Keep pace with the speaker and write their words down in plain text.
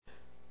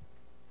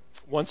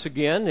Once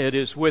again, it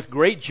is with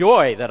great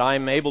joy that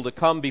I'm able to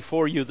come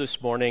before you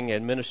this morning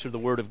and minister the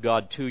Word of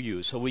God to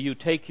you. So will you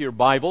take your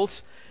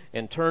Bibles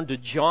and turn to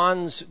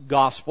John's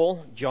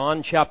Gospel,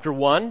 John chapter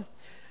 1.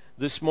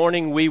 This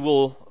morning we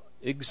will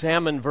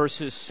examine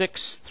verses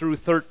 6 through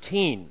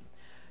 13.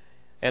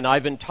 And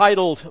I've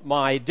entitled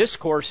my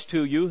discourse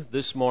to you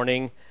this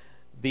morning,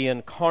 The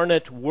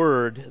Incarnate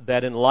Word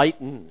that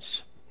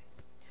Enlightens.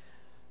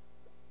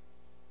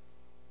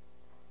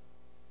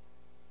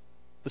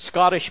 The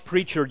Scottish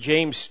preacher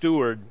James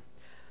Stewart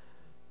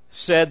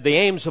said, the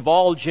aims of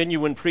all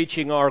genuine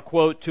preaching are,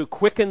 quote, to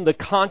quicken the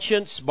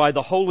conscience by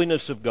the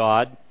holiness of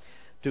God,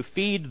 to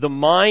feed the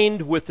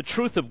mind with the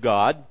truth of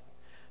God,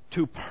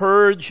 to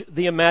purge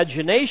the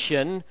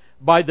imagination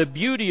by the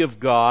beauty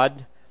of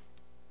God,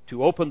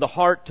 to open the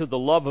heart to the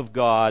love of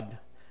God,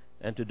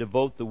 and to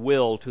devote the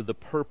will to the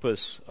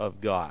purpose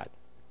of God.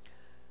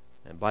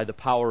 And by the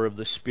power of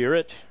the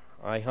Spirit,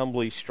 I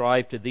humbly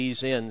strive to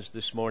these ends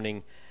this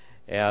morning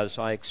as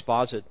I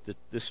exposit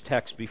this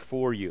text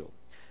before you.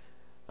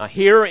 Now,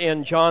 here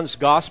in John's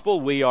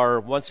Gospel, we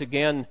are once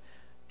again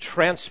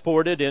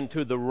transported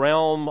into the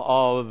realm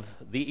of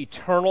the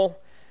eternal,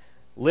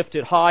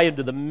 lifted high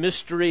into the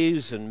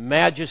mysteries and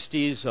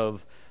majesties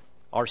of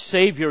our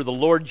Savior, the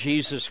Lord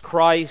Jesus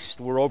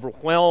Christ. We're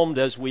overwhelmed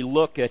as we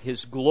look at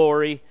His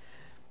glory,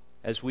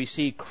 as we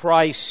see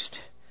Christ,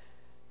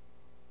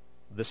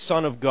 the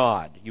Son of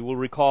God. You will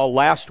recall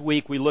last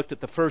week we looked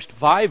at the first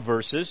 5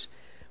 verses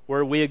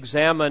where we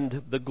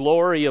examined the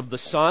glory of the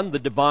Son, the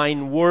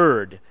divine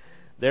Word.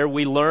 There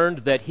we learned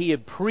that He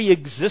had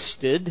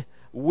pre-existed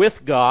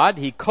with God,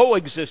 He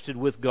coexisted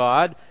with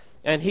God,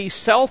 and He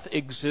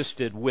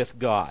self-existed with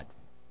God.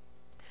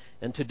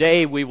 And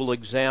today we will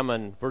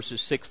examine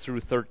verses 6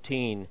 through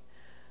 13,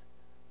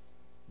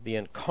 the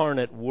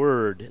incarnate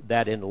Word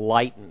that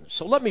enlightens.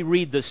 So let me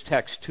read this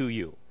text to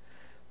you.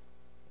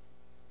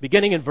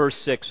 Beginning in verse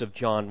 6 of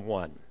John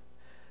 1.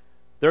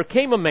 There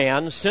came a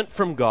man sent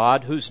from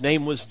God whose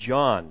name was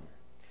John.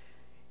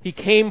 He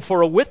came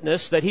for a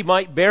witness that he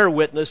might bear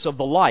witness of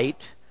the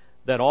light,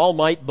 that all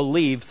might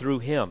believe through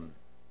him.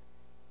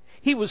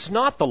 He was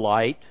not the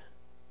light,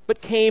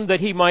 but came that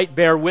he might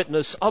bear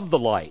witness of the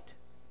light.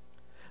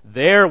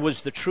 There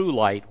was the true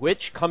light,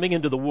 which, coming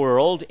into the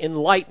world,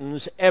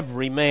 enlightens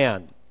every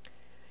man.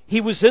 He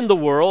was in the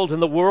world,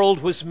 and the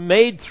world was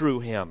made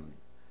through him,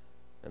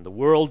 and the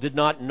world did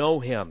not know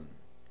him.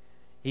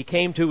 He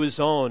came to his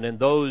own, and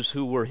those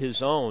who were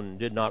his own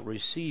did not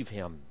receive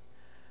him.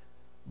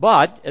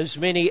 But as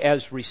many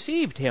as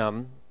received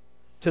him,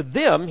 to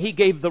them he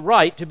gave the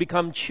right to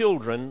become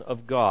children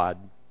of God,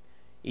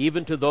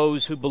 even to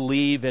those who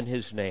believe in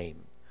his name,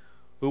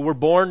 who were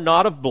born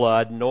not of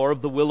blood, nor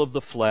of the will of the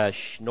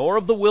flesh, nor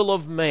of the will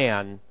of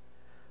man,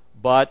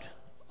 but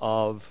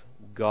of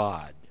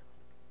God.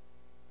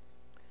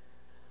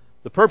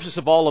 The purpose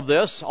of all of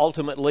this,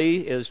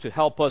 ultimately, is to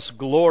help us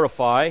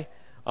glorify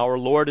our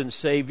Lord and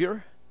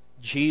Savior,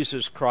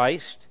 Jesus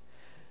Christ.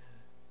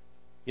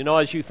 You know,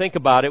 as you think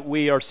about it,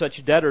 we are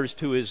such debtors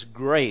to His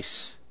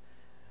grace.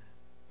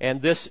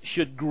 And this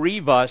should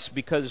grieve us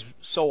because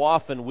so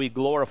often we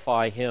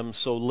glorify Him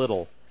so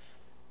little.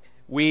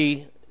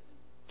 We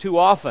too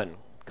often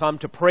come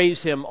to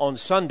praise Him on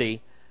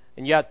Sunday,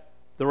 and yet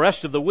the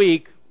rest of the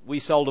week we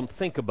seldom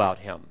think about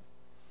Him.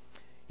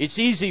 It's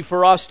easy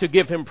for us to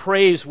give Him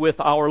praise with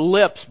our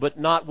lips, but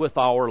not with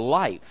our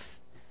life.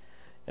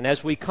 And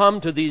as we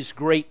come to these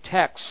great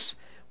texts,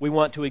 we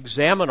want to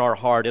examine our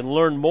heart and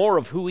learn more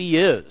of who He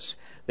is,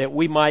 that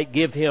we might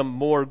give Him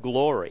more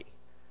glory.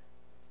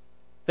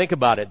 Think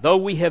about it. Though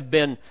we have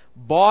been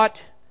bought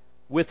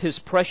with His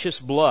precious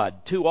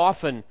blood, too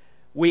often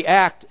we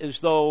act as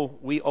though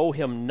we owe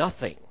Him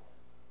nothing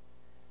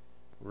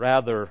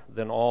rather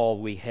than all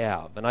we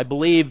have. And I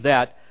believe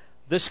that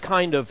this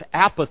kind of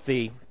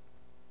apathy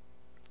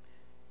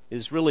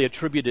is really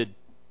attributed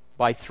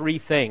by 3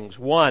 things.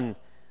 One,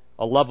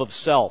 a love of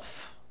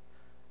self.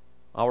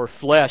 Our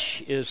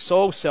flesh is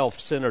so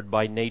self-centered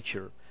by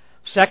nature.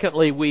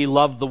 Secondly, we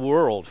love the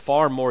world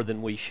far more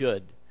than we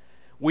should.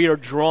 We are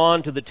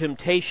drawn to the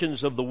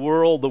temptations of the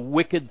world, the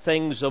wicked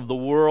things of the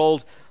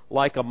world,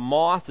 like a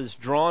moth is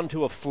drawn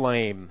to a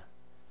flame.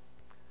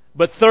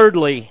 But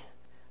thirdly,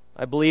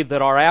 I believe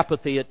that our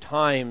apathy at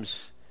times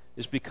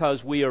is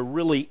because we are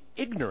really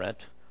ignorant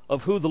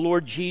of who the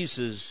Lord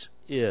Jesus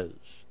is.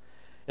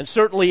 And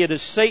certainly it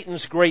is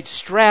Satan's great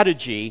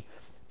strategy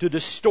to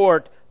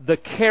distort the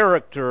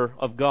character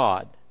of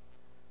God.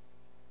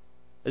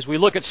 As we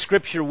look at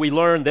Scripture, we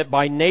learn that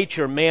by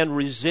nature man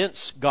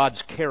resents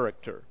God's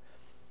character,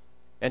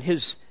 and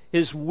his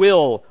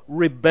will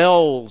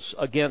rebels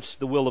against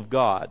the will of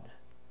God.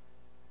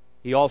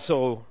 He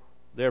also,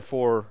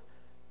 therefore,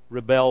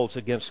 rebels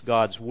against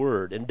God's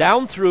Word. And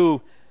down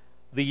through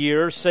the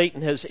years,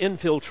 Satan has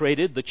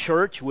infiltrated the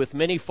church with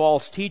many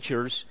false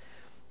teachers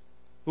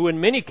who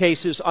in many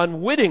cases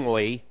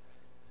unwittingly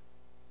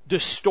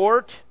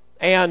distort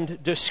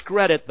and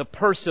discredit the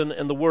person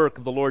and the work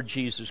of the Lord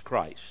Jesus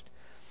Christ.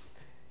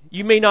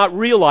 You may not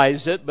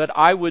realize it, but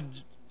I would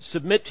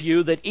submit to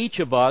you that each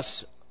of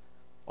us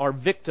are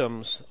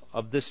victims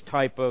of this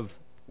type of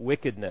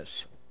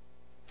wickedness.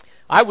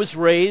 I was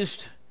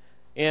raised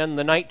in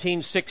the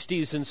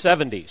 1960s and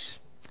 70s,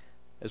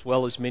 as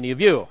well as many of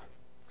you.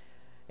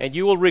 And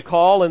you will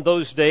recall in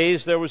those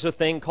days there was a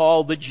thing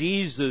called the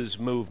Jesus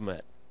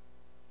movement.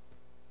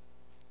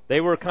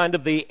 They were kind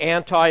of the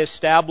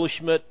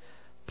anti-establishment,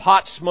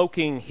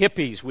 pot-smoking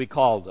hippies, we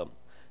called them.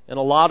 And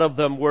a lot of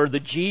them were the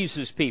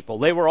Jesus people.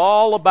 They were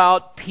all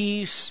about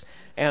peace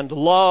and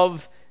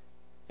love,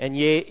 and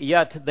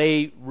yet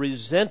they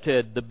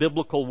resented the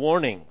biblical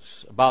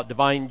warnings about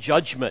divine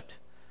judgment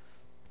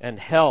and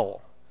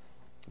hell.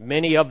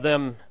 Many of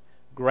them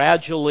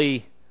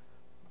gradually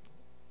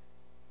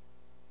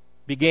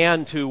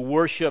began to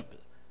worship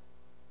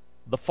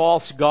the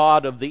false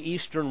god of the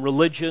Eastern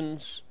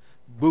religions,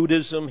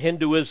 Buddhism,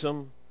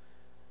 Hinduism.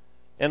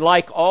 And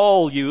like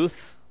all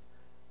youth,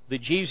 the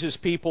Jesus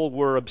people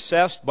were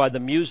obsessed by the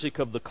music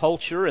of the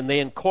culture, and they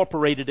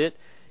incorporated it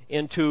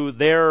into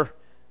their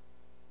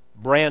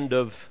brand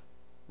of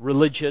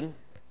religion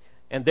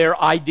and their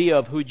idea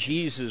of who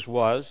Jesus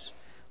was,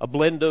 a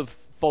blend of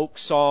folk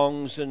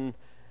songs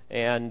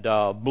and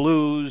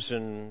blues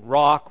and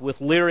rock with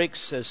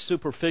lyrics as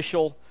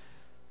superficial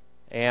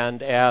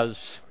and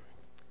as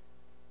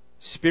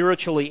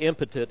spiritually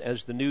impotent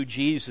as the new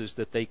Jesus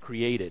that they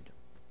created.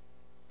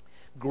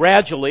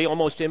 Gradually,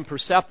 almost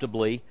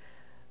imperceptibly,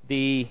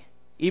 the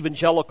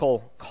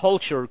evangelical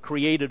culture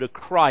created a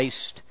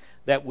Christ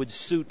that would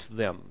suit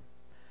them.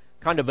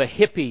 Kind of a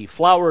hippie,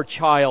 flower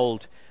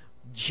child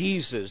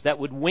Jesus that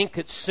would wink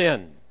at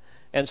sin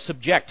and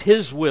subject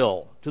His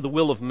will to the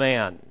will of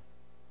man.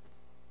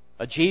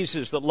 A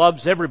Jesus that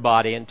loves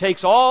everybody and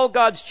takes all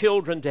God's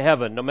children to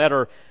heaven, no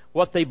matter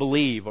what they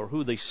believe or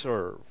who they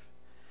serve.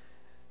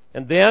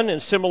 And then, in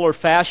similar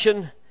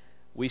fashion,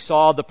 we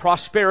saw the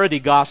prosperity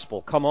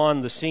gospel come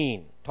on the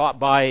scene, taught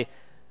by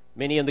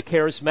many in the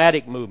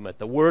charismatic movement,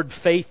 the word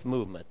faith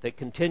movement that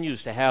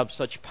continues to have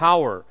such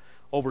power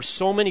over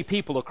so many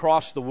people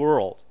across the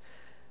world.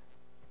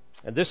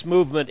 And this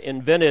movement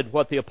invented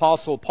what the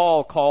Apostle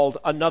Paul called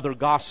another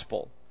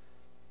gospel,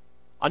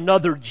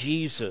 another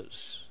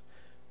Jesus,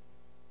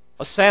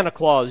 a Santa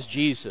Claus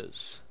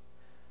Jesus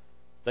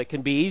that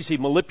can be easily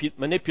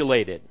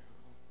manipulated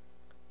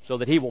so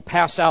that he will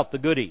pass out the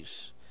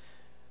goodies.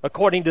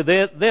 According to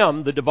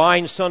them, the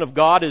divine Son of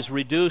God is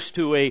reduced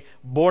to a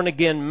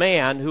born-again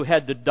man who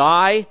had to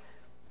die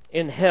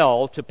in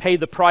hell to pay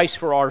the price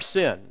for our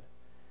sin.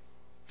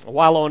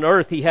 While on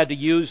earth, he had to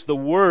use the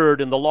Word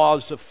and the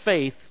laws of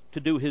faith to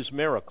do his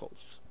miracles.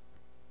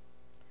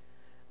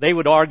 They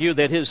would argue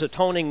that his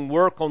atoning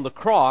work on the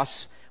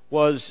cross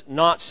was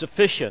not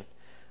sufficient,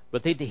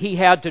 but that he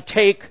had to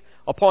take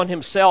upon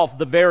himself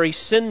the very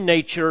sin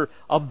nature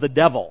of the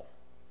devil,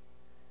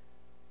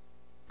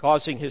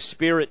 causing his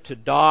spirit to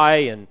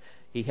die, and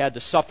he had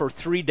to suffer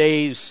 3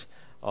 days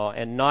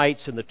and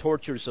nights in the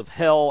tortures of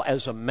hell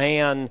as a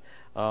man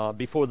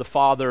before the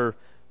Father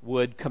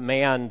would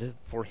command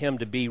for him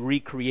to be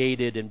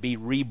recreated and be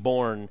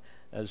reborn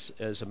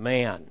as a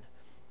man.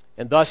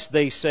 And thus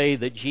they say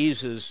that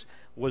Jesus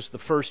was the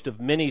first of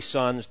many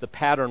sons, the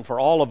pattern for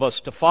all of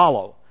us to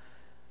follow.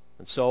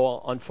 And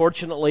so,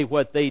 unfortunately,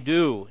 what they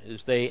do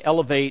is they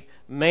elevate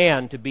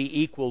man to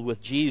be equal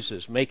with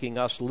Jesus, making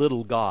us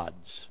little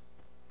gods.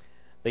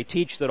 They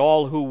teach that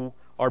all who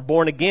are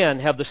born again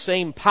have the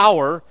same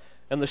power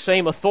and the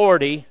same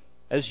authority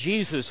as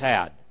Jesus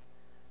had,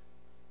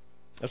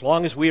 as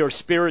long as we are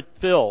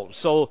Spirit-filled.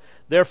 So,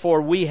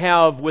 therefore, we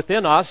have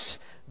within us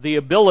the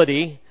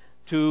ability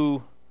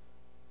to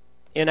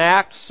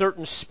enact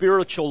certain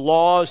spiritual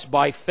laws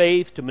by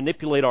faith to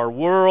manipulate our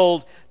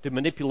world, to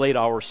manipulate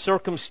our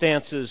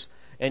circumstances,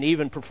 and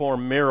even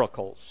perform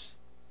miracles.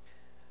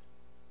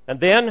 And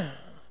then,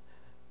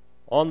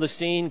 on the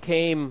scene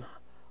came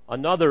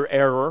another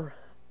error,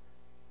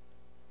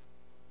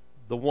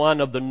 the one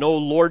of the no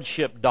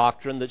lordship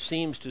doctrine that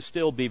seems to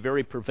still be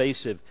very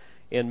pervasive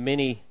in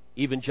many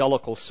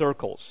evangelical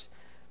circles.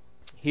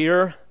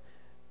 Here,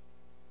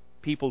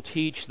 people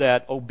teach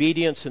that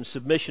obedience and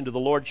submission to the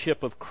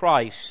lordship of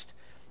Christ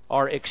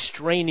are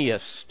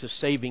extraneous to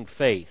saving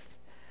faith,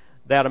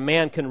 that a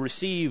man can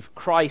receive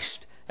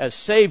Christ as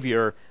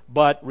Savior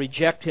but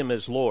reject Him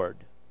as Lord.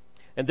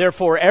 And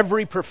therefore,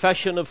 every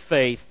profession of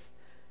faith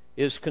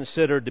is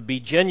considered to be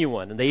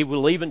genuine. And they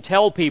will even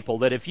tell people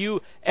that if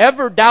you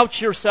ever doubt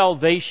your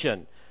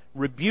salvation,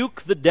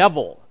 rebuke the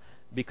devil,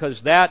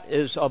 because that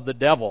is of the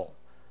devil.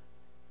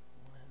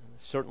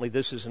 Certainly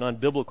this is an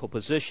unbiblical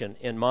position,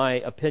 in my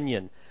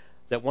opinion,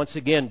 that once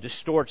again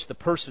distorts the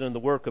person and the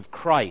work of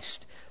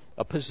Christ.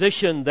 A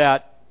position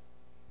that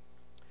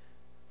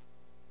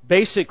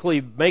basically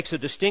makes a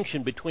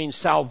distinction between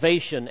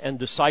salvation and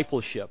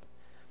discipleship.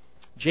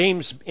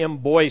 James M.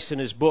 Boyce, in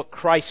his book,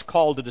 Christ's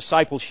Call to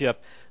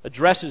Discipleship,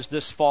 addresses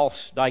this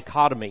false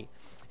dichotomy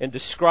and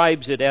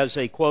describes it as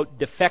a, quote,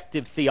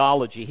 defective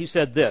theology. He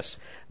said this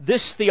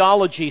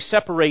theology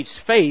separates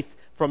faith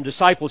from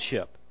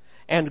discipleship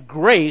and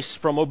grace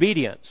from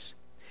obedience.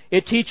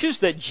 It teaches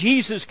that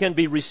Jesus can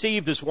be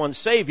received as one's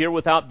Savior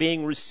without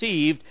being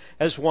received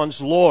as one's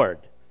Lord.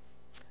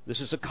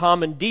 This is a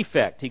common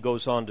defect, he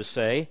goes on to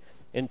say,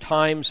 in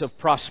times of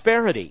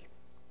prosperity.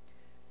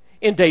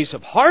 In days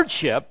of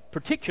hardship,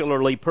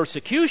 particularly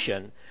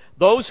persecution,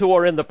 those who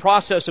are in the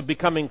process of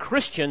becoming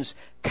Christians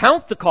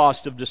count the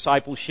cost of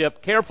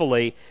discipleship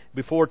carefully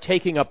before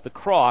taking up the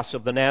cross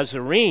of the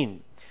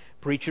Nazarene.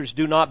 Preachers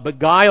do not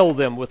beguile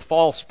them with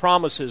false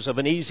promises of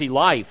an easy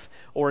life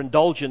or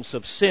indulgence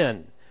of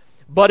sin.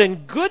 But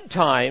in good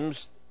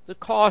times, the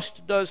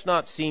cost does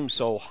not seem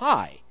so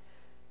high,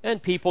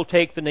 and people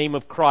take the name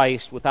of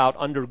Christ without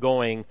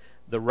undergoing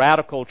the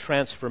radical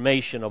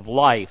transformation of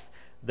life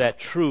that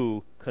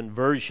true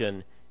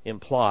conversion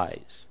implies.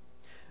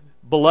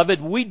 Beloved,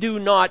 we do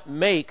not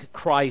make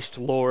Christ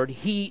Lord.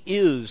 He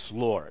is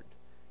Lord.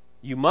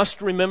 You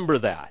must remember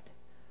that.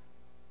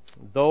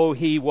 Though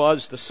He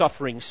was the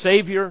suffering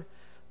Savior,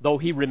 though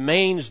He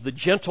remains the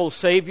gentle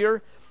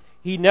Savior,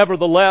 He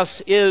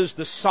nevertheless is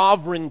the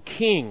sovereign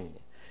King,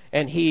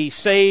 and He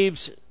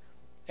saves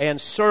and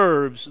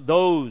serves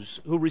those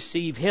who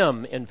receive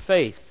Him in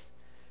faith.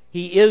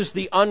 He is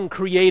the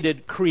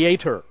uncreated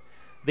Creator,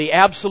 the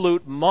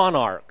absolute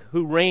monarch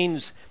who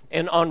reigns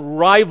in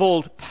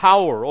unrivaled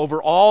power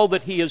over all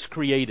that He has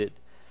created.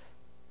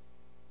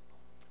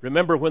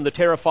 Remember when the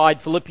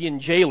terrified Philippian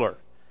jailer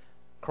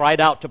cried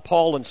out to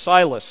Paul and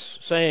Silas,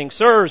 saying,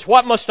 "Sirs,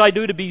 what must I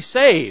do to be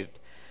saved?"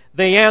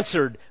 They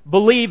answered,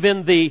 "Believe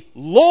in the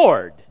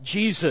Lord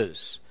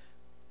Jesus,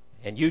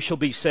 and you shall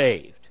be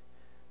saved."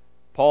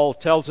 Paul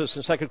tells us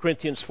in 2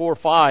 Corinthians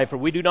 4:5, "For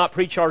we do not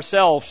preach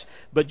ourselves,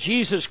 but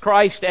Jesus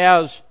Christ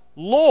as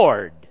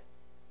Lord,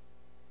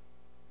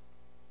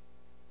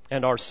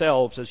 and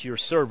ourselves as your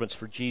servants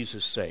for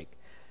Jesus' sake."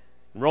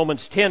 In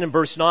Romans 10 and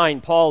verse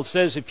 9, Paul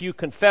says, if you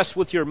confess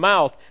with your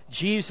mouth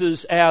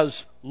Jesus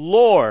as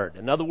Lord,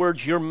 in other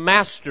words, your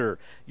Master,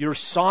 your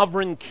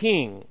sovereign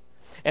King,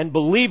 and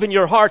believe in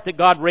your heart that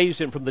God raised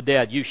Him from the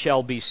dead, you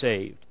shall be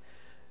saved.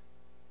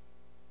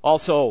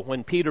 Also,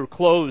 when Peter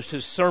closed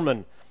his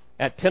sermon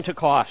at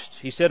Pentecost,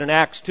 he said in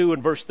Acts 2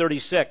 and verse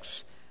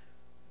 36,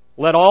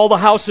 "Let all the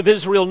house of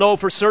Israel know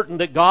for certain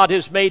that God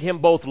has made Him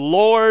both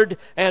Lord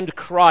and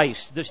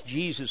Christ, this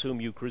Jesus whom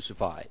you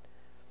crucified."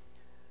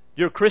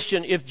 Dear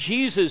Christian, if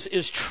Jesus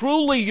is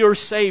truly your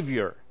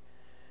Savior,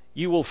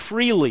 you will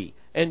freely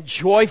and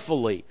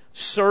joyfully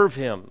serve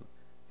Him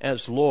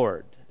as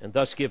Lord, and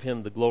thus give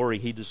Him the glory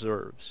He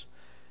deserves.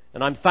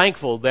 And I'm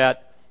thankful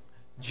that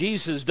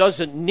Jesus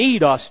doesn't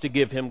need us to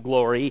give Him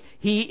glory.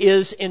 He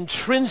is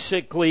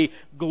intrinsically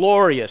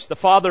glorious. The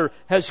Father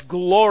has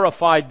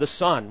glorified the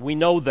Son. We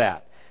know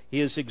that. He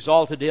has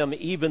exalted Him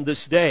even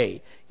this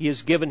day. He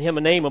has given Him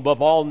a name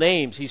above all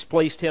names. He's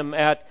placed Him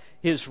at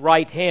His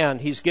right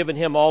hand. He's given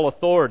Him all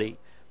authority.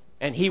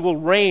 And He will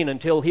reign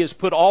until He has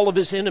put all of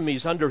His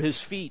enemies under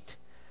His feet.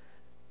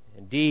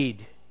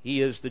 Indeed,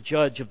 He is the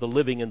judge of the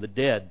living and the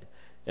dead.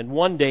 And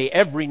one day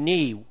every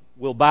knee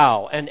will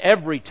bow and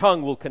every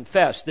tongue will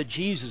confess that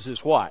Jesus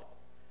is what?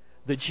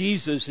 That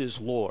Jesus is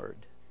Lord.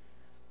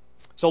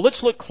 So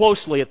let's look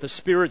closely at the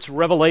Spirit's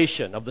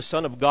revelation of the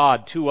Son of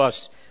God to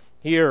us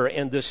here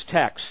in this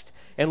text.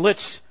 And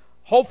let's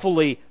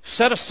hopefully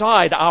set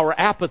aside our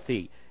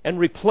apathy and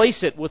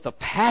replace it with a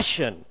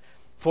passion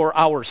for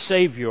our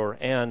Savior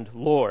and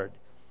Lord.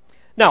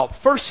 Now,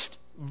 first,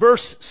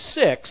 verse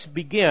 6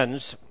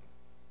 begins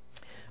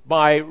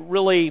by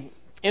really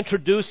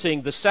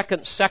introducing the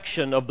second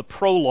section of the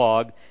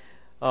prologue,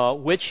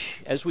 which,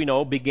 as we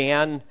know,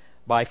 began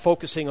by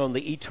focusing on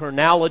the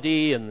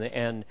eternality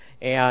and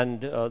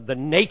the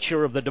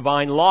nature of the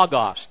divine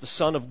Logos, the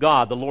Son of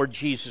God, the Lord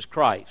Jesus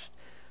Christ,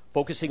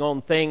 focusing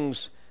on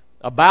things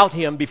about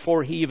Him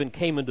before He even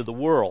came into the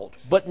world.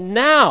 But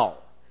now,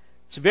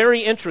 it's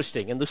very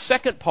interesting. In the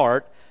second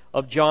part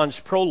of John's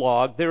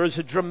prologue, there is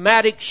a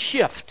dramatic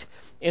shift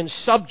in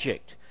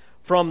subject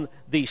from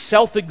the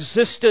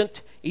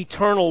self-existent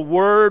eternal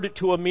Word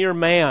to a mere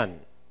man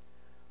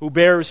who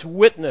bears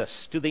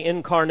witness to the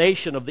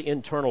incarnation of the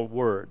eternal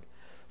Word.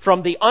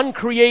 From the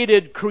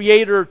uncreated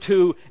Creator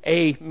to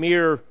a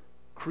mere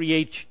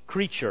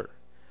creature.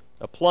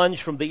 A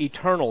plunge from the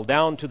eternal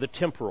down to the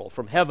temporal,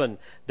 from heaven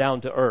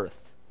down to earth.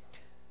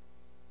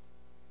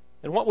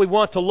 And what we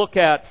want to look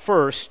at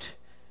first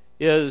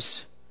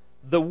is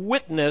the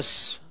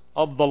witness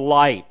of the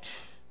light.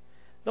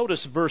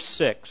 Notice verse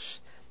 6.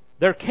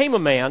 There came a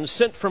man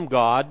sent from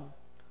God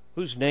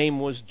whose name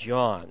was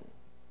John.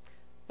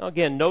 Now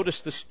again,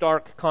 notice the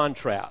stark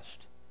contrast.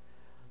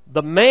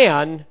 The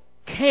man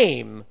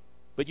came,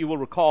 but you will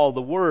recall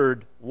the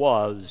word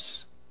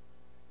was.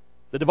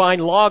 The divine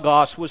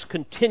Logos was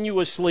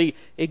continuously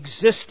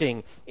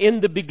existing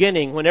in the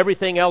beginning when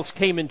everything else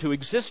came into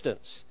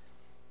existence.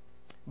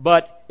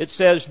 But it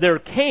says there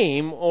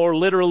came, or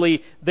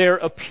literally there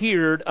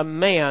appeared, a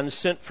man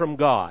sent from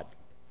God.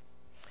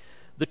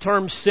 The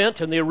term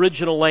sent in the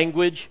original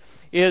language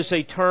is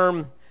a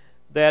term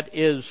that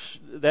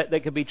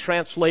can be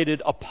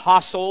translated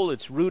apostle.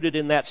 It's rooted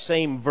in that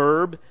same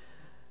verb.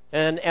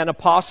 And an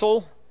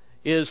apostle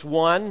is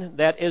one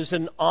that is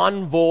an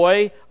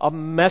envoy, a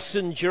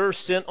messenger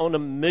sent on a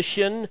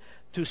mission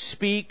to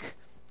speak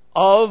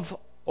of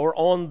or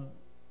on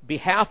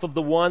behalf of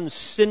the one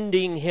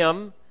sending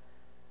him,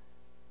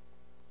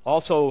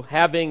 also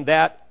having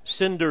that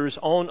sender's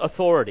own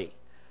authority.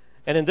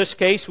 And in this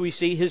case, we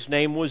see his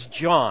name was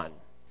John.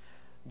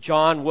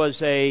 John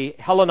was a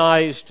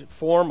Hellenized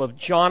form of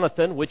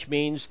Jonathan, which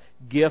means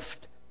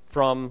gift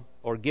from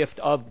or gift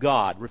of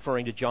God,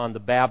 referring to John the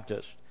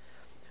Baptist.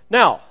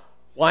 Now,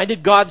 why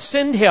did God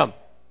send him?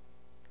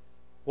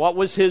 What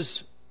was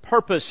his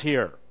purpose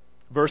here?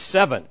 Verse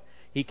 7,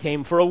 he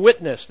came for a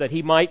witness, that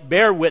he might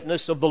bear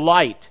witness of the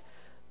light,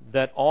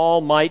 that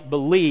all might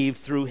believe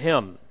through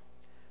him.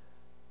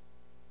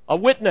 A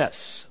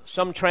witness.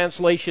 Some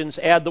translations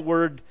add the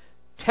word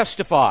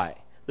testify.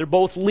 They're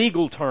both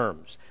legal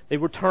terms. They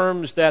were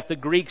terms that the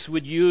Greeks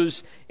would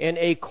use in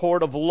a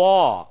court of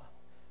law.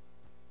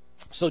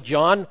 So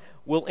John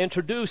will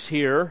introduce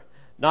here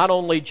not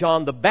only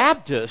John the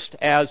Baptist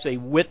as a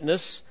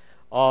witness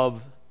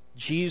of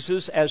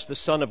Jesus as the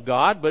Son of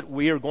God, but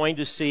we are going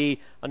to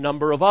see a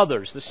number of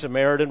others. The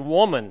Samaritan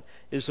woman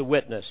is a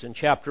witness in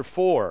chapter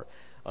 4.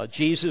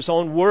 Jesus'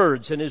 own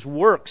words and his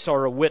works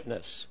are a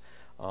witness.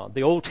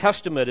 The Old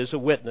Testament is a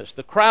witness.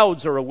 The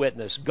crowds are a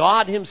witness.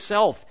 God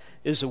himself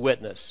is a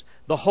witness.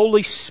 The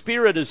Holy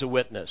Spirit is a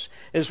witness,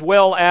 as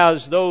well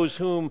as those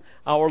whom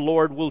our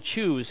Lord will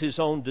choose, his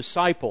own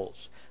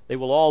disciples. They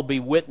will all be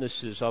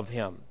witnesses of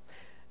him.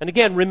 And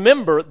again,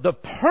 remember, the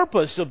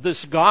purpose of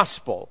this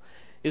gospel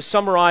is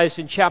summarized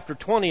in chapter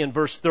 20 and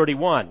verse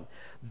 31.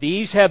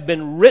 These have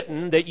been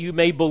written that you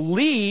may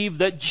believe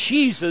that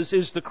Jesus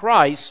is the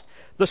Christ,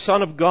 the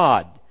Son of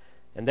God,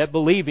 and that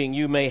believing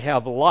you may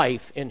have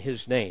life in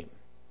his name.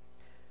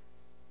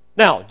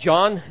 Now,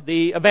 John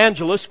the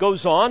evangelist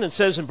goes on and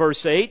says in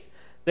verse 8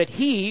 that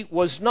he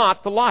was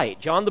not the light.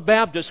 John the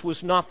Baptist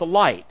was not the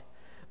light,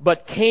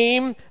 but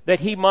came that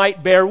he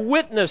might bear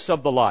witness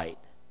of the light.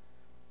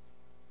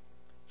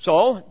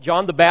 So,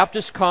 John the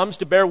Baptist comes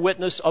to bear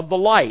witness of the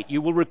light.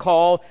 You will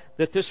recall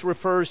that this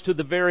refers to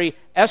the very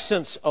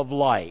essence of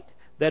light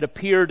that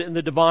appeared in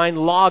the divine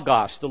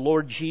Logos, the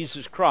Lord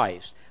Jesus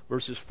Christ,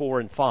 verses 4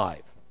 and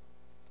 5.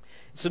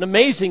 It's an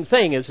amazing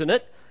thing, isn't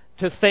it,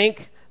 to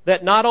think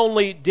that not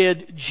only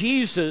did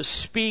Jesus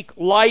speak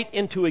light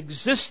into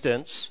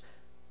existence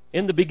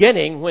in the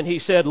beginning when he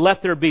said,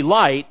 "Let there be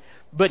light,"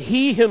 but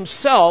he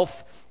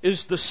himself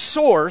is the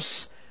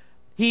source.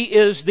 He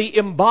is the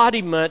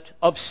embodiment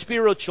of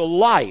spiritual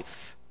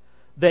life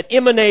that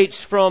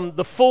emanates from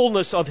the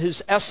fullness of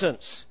his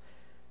essence,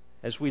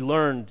 as we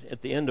learned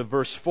at the end of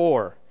verse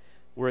 4,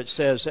 where it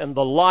says, "And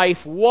the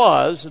life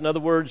was," in other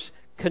words,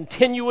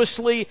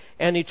 continuously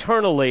and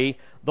eternally,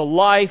 the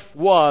life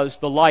was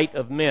the light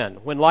of men.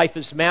 When life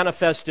is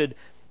manifested,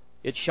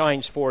 it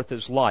shines forth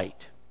as light.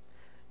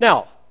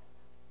 Now,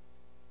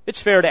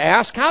 it's fair to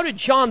ask, how did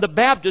John the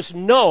Baptist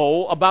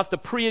know about the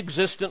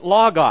pre-existent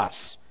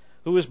Logos,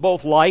 who is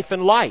both life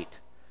and light?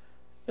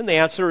 And the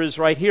answer is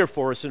right here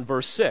for us in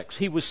verse 6.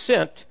 He was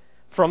sent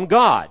from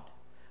God.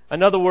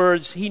 In other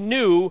words, he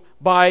knew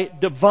by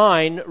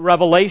divine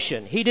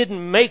revelation. He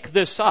didn't make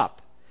this up.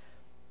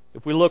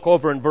 If we look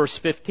over in verse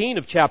 15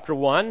 of chapter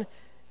 1,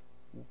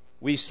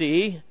 we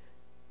see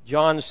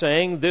John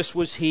saying, "This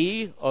was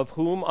he of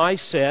whom I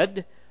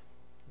said,"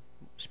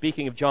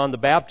 speaking of John the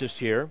Baptist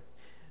here,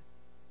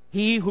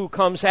 "He who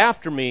comes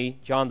after me,"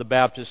 John the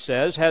Baptist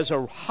says, "has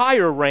a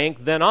higher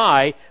rank than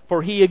I,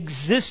 for he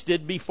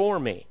existed before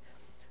me."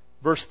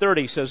 Verse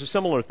 30 says a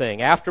similar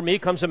thing. "After me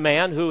comes a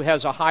man who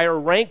has a higher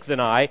rank than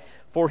I,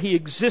 for he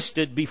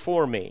existed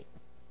before me."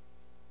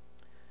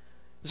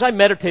 As I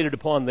meditated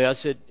upon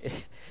this,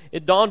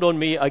 it dawned on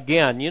me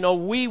again,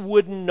 we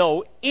wouldn't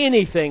know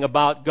anything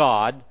about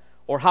God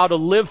or how to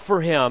live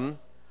for him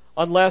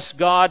unless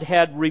God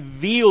had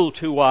revealed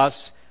to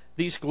us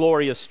these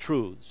glorious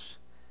truths.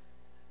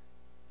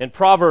 In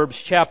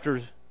Proverbs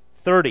chapter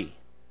 30,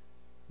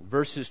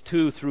 verses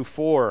 2 through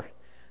 4,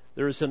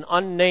 there is an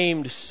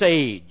unnamed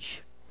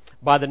sage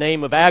by the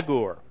name of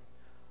Agur,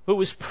 who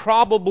was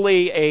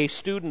probably a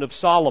student of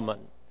Solomon.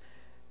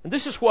 And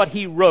this is what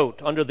he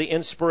wrote under the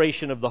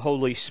inspiration of the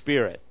Holy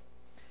Spirit.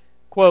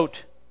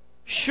 Quote,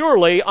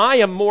 "Surely I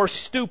am more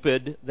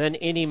stupid than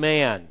any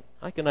man."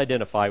 I can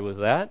identify with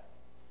that.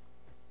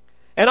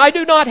 "And I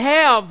do not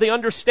have the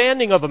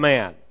understanding of a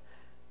man.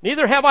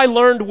 Neither have I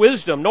learned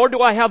wisdom, nor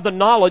do I have the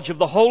knowledge of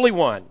the Holy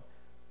One.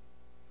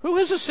 Who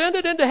has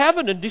ascended into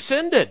heaven and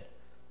descended?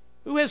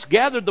 Who has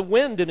gathered the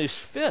wind in his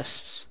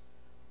fists?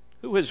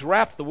 Who has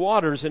wrapped the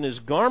waters in his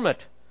garment?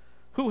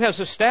 Who has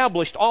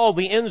established all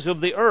the ends of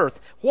the earth?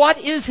 What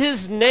is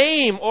his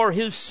name or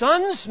his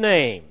son's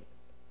name?"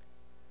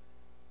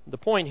 The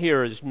point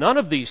here is none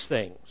of these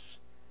things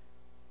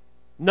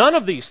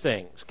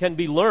can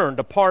be learned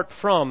apart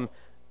from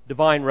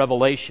divine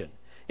revelation.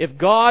 If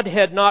God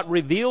had not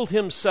revealed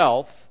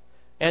himself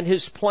and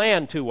his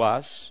plan to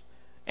us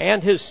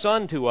and his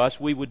Son to us,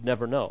 we would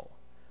never know.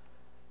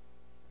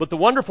 But the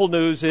wonderful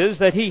news is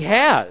that he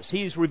has.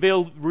 He's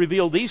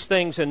revealed these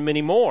things and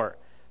many more.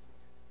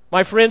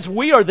 My friends,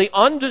 we are the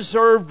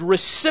undeserved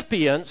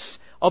recipients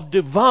of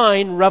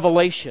divine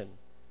revelation.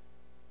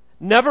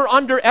 Never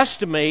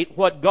underestimate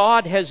what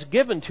God has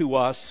given to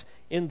us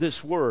in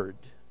this Word.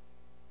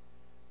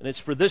 And it's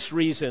for this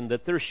reason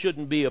that there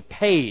shouldn't be a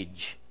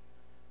page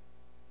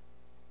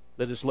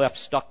that is left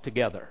stuck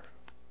together.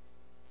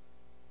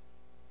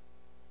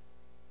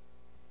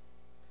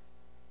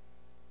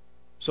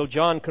 So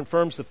John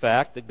confirms the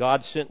fact that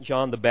God sent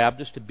John the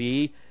Baptist to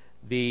be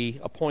the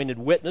appointed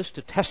witness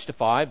to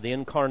testify of the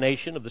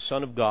incarnation of the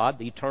Son of God,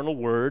 the eternal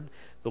Word,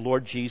 the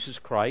Lord Jesus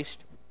Christ.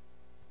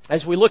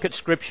 As we look at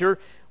Scripture,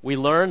 we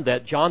learn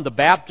that John the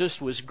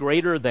Baptist was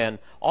greater than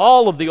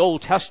all of the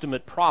Old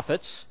Testament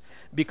prophets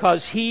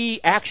because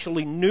he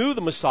actually knew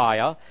the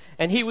Messiah,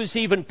 and he was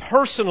even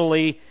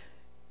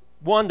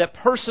one that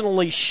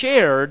personally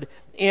shared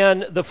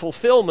in the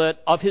fulfillment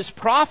of his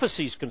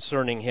prophecies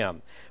concerning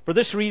him. For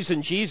this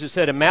reason, Jesus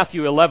said in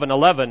Matthew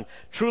 11:11,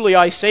 "Truly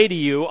I say to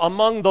you,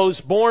 among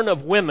those born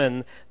of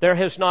women, there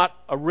has not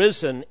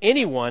arisen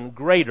anyone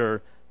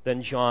greater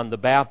than John the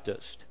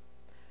Baptist."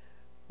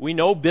 We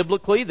know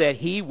biblically that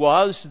he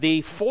was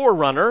the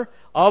forerunner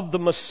of the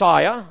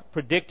Messiah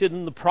predicted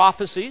in the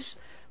prophecies.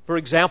 For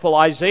example,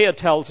 Isaiah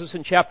tells us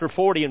in chapter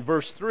 40 and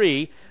verse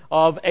 3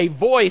 of a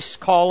voice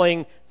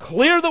calling,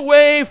 "Clear the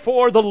way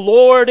for the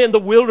Lord in the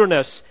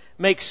wilderness.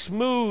 Make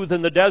smooth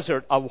in the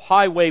desert a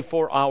highway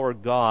for our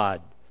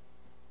God."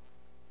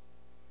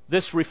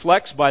 This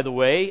reflects, by the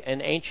way,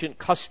 an ancient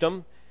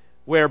custom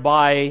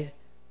whereby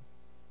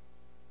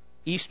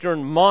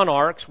Eastern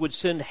monarchs would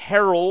send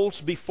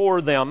heralds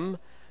before them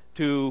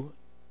to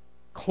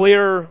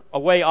clear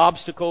away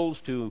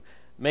obstacles, to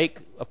make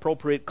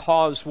appropriate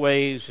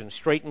causeways and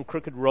straighten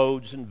crooked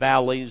roads and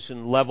valleys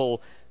and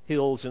level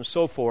hills and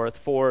so forth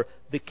for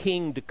the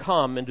king to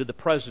come into the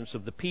presence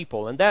of the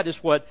people. And that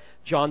is what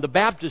John the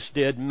Baptist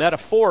did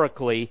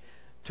metaphorically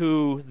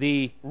to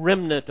the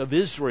remnant of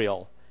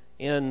Israel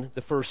in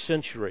the first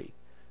century.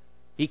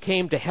 He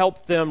came to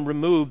help them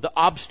remove the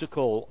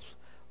obstacles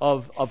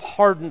of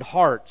hardened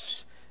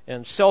hearts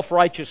and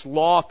self-righteous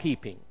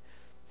law-keeping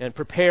and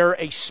prepare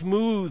a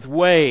smooth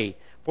way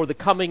for the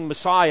coming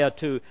Messiah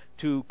to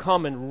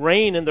come and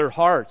reign in their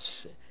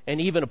hearts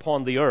and even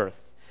upon the earth.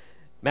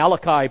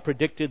 Malachi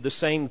predicted the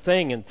same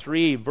thing in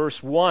 3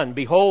 verse 1.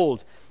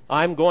 "Behold,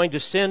 I'm going to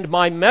send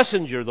my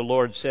messenger," the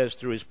Lord says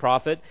through his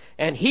prophet,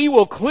 "and he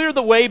will clear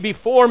the way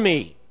before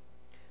me."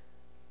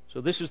 So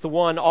this is the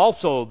one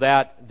also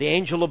that the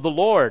angel of the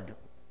Lord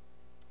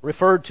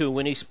referred to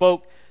when he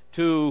spoke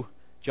to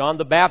John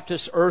the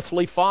Baptist's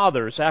earthly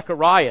father,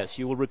 Zacharias.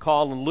 You will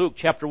recall in Luke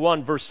chapter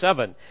 1 verse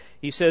 7.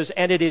 He says,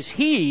 "And it is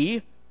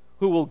he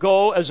who will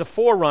go as a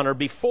forerunner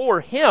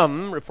before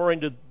him,"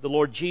 referring to the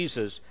Lord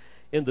Jesus,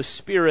 "in the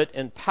spirit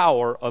and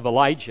power of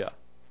Elijah."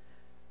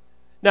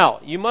 Now,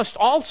 you must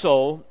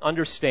also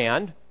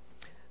understand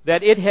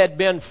that it had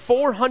been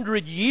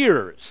 400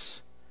 years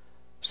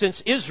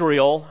since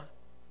Israel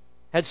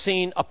had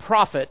seen a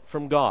prophet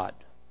from God.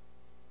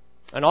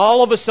 And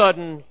all of a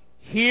sudden,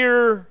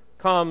 here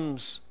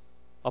comes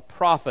a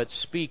prophet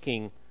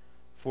speaking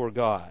for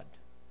God.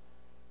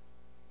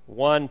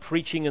 One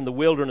preaching in the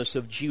wilderness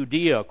of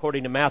Judea,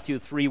 according to Matthew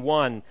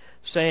 3:1,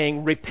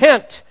 saying,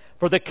 "Repent,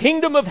 for the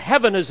kingdom of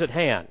heaven is at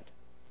hand."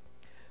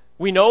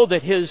 We know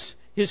that his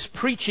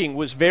preaching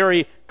was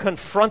very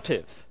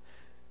confrontive,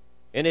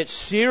 and it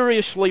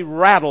seriously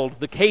rattled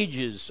the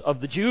cages of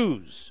the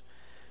Jews.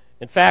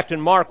 In fact, in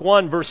Mark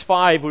 1 verse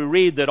 5, we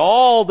read that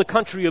all the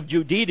country of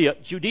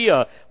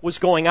Judea was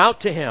going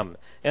out to him,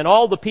 and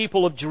all the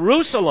people of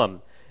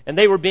Jerusalem, and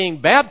they were being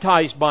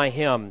baptized by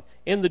him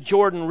in the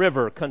Jordan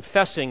River,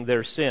 confessing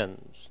their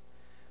sins.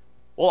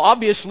 Well,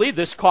 obviously,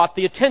 this caught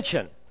the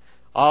attention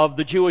of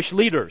the Jewish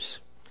leaders.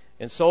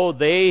 And so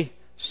they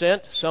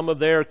sent some of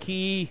their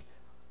key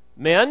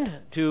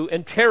men to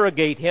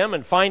interrogate him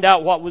and find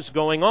out what was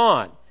going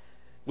on.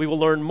 We will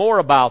learn more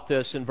about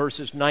this in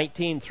verses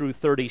 19 through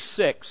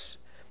 36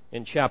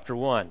 in chapter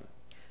 1.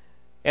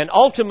 And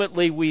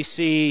ultimately we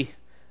see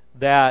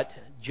that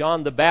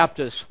John the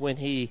Baptist, when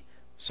he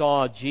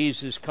saw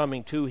Jesus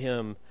coming to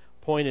him,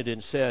 pointed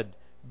and said,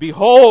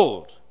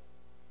 "Behold,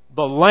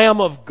 the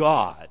Lamb of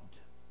God."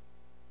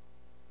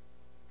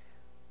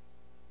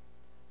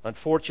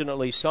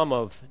 Unfortunately, some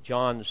of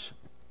John's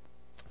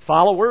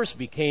followers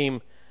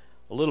became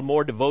a little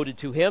more devoted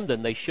to him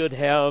than they should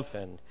have,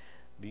 and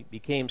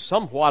became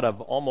somewhat of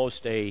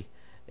almost a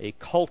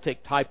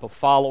cultic type of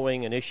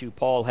following, an issue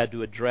Paul had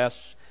to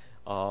address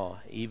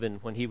even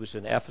when he was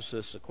in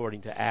Ephesus,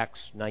 according to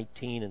Acts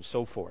 19 and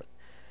so forth.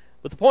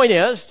 But the point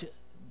is,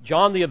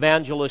 John the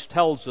Evangelist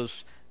tells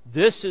us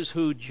this is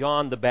who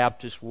John the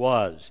Baptist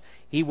was.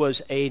 He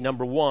was a,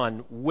 number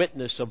one,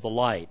 witness of the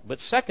light. But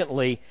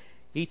secondly,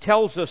 he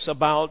tells us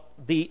about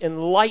the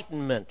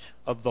enlightenment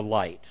of the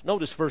light.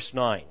 Notice verse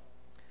 9.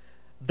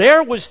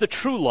 "There was the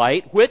true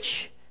light,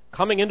 which,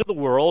 coming into the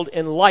world,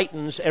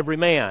 enlightens every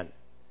man."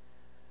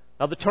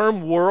 Now, the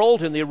term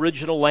world in the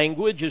original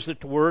language is the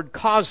word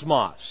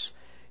cosmos,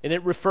 and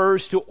it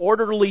refers to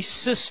orderly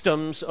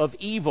systems of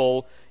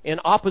evil in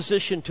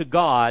opposition to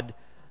God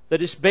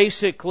that is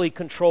basically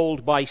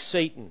controlled by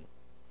Satan.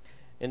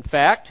 In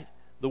fact,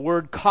 the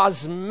word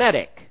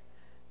cosmetic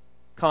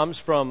comes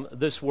from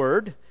this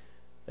word,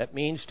 That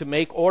means to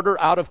make order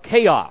out of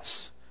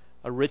chaos,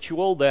 a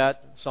ritual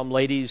that some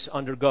ladies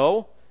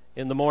undergo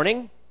in the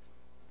morning.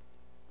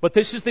 But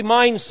this is the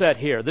mindset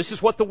here. This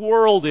is what the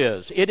world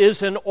is. It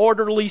is an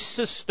orderly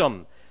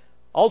system,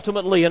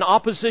 ultimately in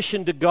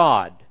opposition to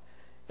God.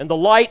 And the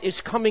light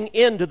is coming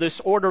into this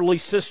orderly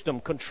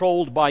system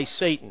controlled by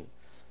Satan.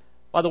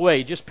 By the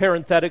way, just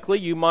parenthetically,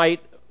 you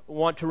might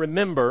want to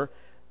remember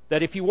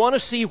that if you want to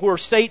see where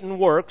Satan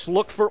works,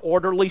 look for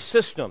orderly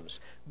systems.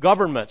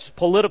 Governments,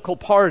 political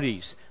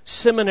parties,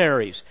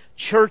 seminaries,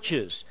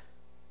 churches,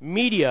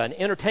 media and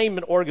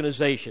entertainment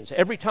organizations.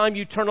 Every time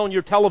you turn on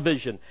your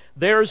television,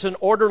 there's an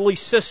orderly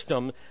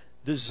system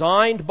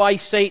designed by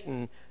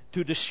Satan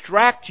to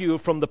distract you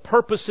from the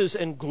purposes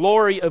and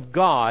glory of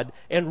God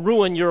and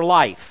ruin your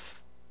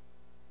life.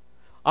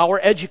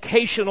 Our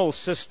educational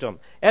system,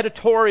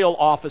 editorial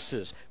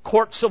offices,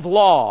 courts of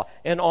law,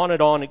 and on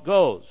it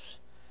goes.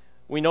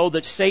 We know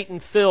that Satan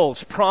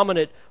fills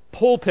prominent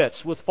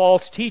pulpits with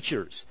false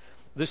teachers.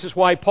 This is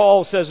why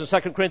Paul says in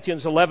 2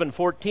 Corinthians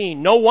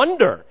 11:14, "No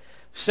wonder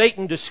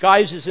Satan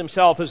disguises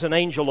himself as an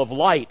angel of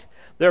light.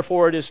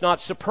 Therefore it is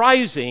not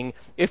surprising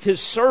if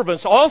his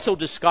servants also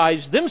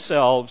disguise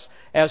themselves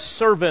as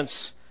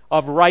servants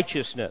of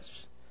righteousness."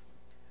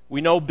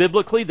 We know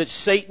biblically that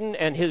Satan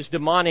and his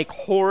demonic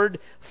horde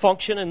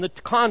function in the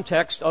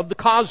context of the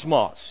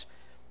cosmos.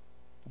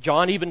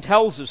 John even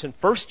tells us in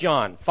 1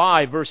 John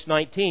 5 verse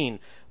 19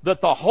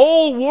 that the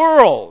whole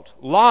world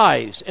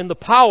lies in the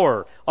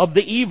power of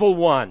the evil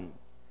one.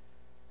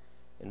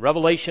 In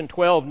Revelation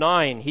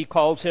 12:9, he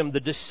calls him the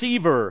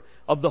deceiver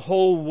of the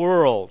whole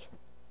world.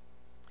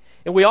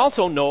 And we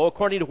also know,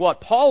 according to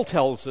what Paul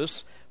tells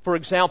us, for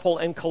example,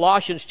 in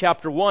Colossians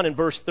chapter 1 and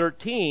verse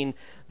 13,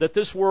 that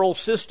this world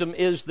system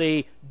is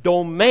the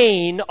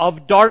domain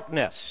of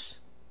darkness.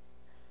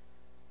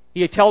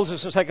 He tells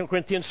us in 2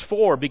 Corinthians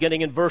 4,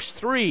 beginning in verse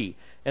 3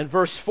 and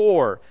verse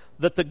 4,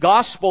 that the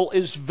gospel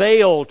is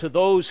veiled to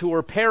those who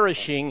are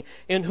perishing,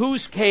 in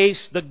whose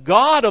case the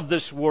God of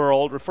this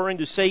world, referring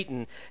to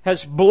Satan,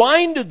 has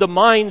blinded the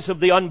minds of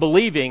the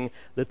unbelieving,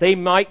 that they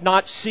might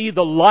not see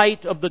the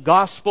light of the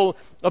gospel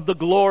of the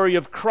glory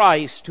of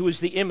Christ, who is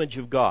the image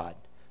of God.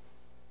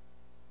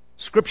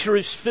 Scripture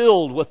is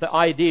filled with the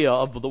idea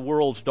of the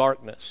world's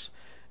darkness.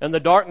 And the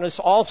darkness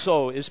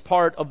also is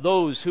part of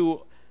those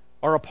who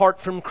are apart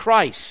from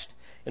Christ.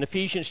 In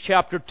Ephesians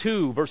chapter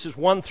 2, verses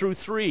 1 through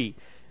 3,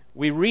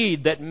 we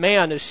read that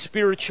man is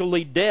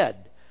spiritually dead.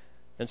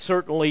 And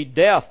certainly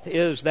death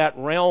is that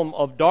realm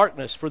of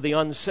darkness for the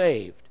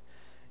unsaved.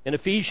 In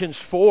Ephesians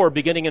 4,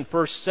 beginning in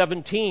verse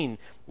 17,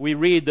 we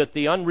read that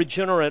the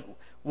unregenerate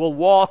will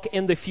walk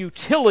in the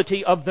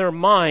futility of their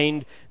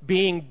mind,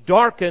 being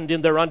darkened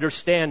in their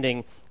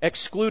understanding,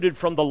 excluded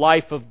from the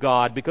life of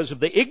God because of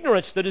the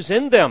ignorance that is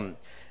in them,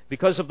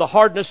 because of the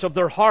hardness of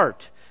their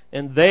heart.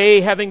 And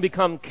they, having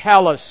become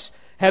callous,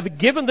 have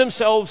given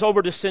themselves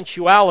over to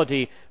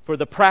sensuality for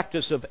the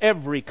practice of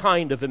every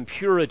kind of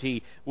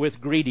impurity with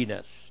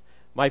greediness.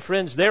 My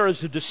friends, there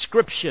is a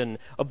description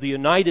of the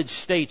United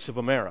States of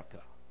America.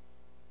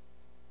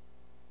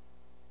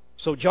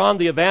 So John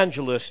the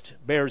Evangelist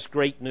bears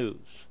great news.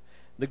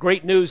 The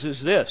great news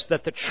is this,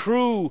 that the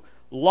true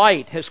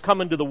light has come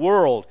into the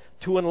world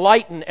to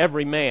enlighten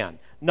every man.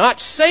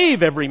 Not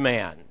save every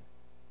man,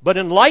 but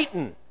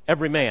enlighten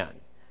every man.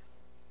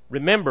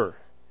 Remember,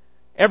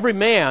 every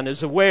man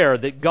is aware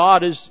that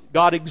God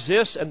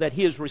exists and that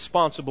He is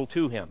responsible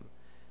to him.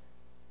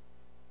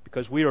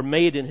 Because we are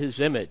made in His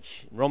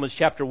image. In Romans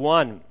chapter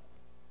 1,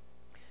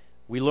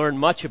 we learn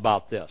much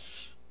about this.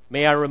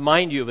 May I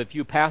remind you of a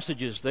few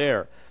passages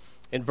there.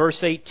 In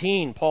verse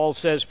 18, Paul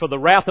says, "For the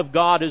wrath of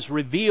God is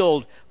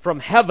revealed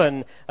from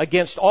heaven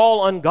against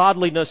all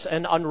ungodliness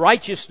and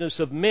unrighteousness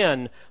of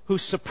men who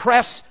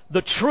suppress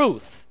the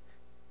truth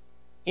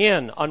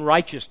in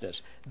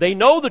unrighteousness." They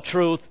know the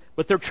truth,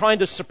 but they're trying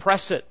to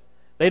suppress it.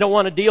 They don't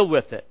want to deal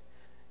with it.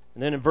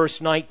 And then in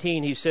verse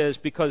 19 he says,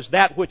 "Because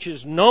that which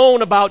is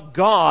known about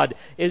God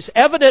is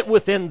evident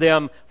within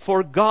them,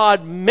 for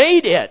God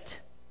made it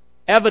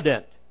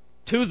evident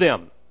to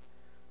them."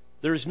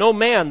 There is no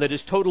man that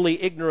is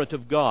totally ignorant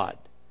of God.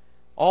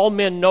 All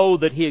men know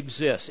that He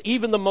exists,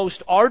 even the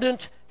most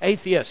ardent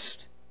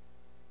atheist.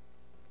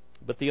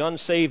 But the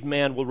unsaved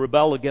man will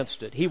rebel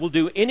against it. He will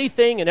do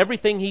anything and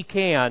everything he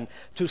can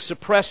to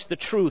suppress the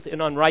truth in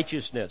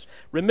unrighteousness.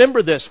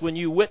 Remember this when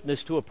you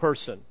witness to a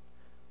person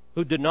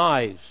who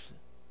denies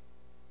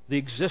the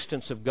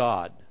existence of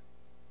God.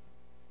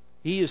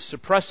 He is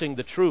suppressing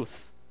the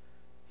truth.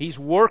 He's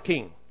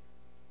working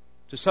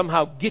to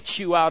somehow get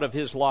you out of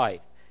his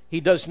life. He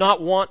does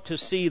not want to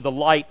see the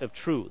light of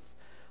truth.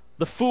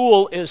 The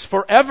fool is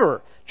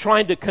forever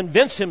trying to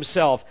convince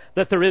himself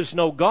that there is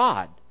no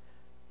God.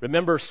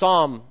 Remember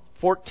Psalm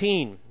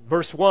 14,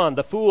 verse 1,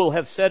 "The fool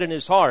hath said in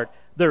his heart,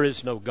 there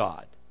is no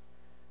God."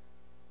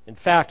 In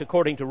fact,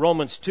 according to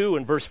Romans 2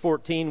 and verse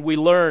 14, we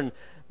learn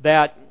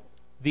that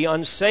the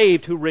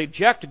unsaved who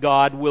reject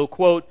God will,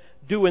 quote,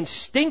 "do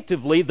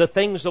instinctively the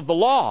things of the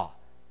law."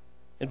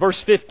 In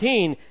verse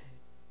 15,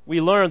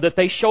 we learn that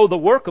they show the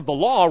work of the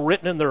law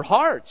written in their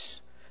hearts.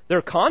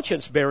 their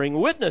conscience bearing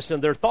witness,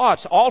 and their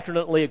thoughts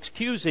alternately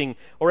excusing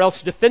or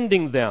else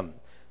defending them,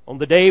 on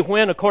the day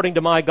when, according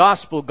to my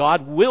gospel,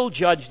 God will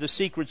judge the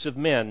secrets of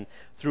men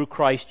through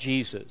Christ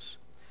Jesus.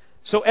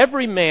 So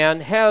every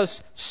man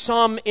has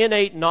some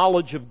innate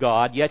knowledge of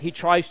God, yet he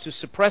tries to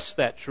suppress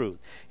that truth.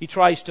 He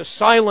tries to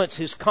silence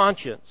his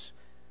conscience.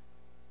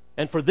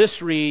 And for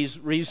this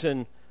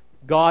reason,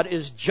 God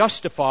is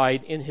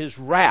justified in His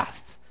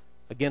wrath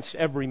against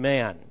every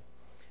man.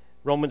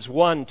 Romans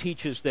 1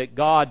 teaches that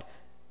God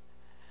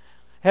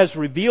has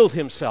revealed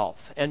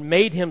Himself and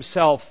made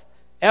Himself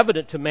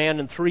evident to man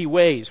in three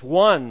ways.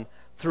 One,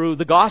 through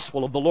the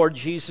gospel of the Lord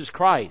Jesus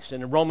Christ.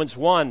 And in Romans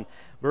 1,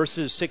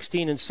 verses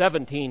 16 and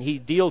 17, he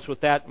deals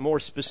with that more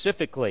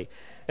specifically.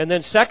 And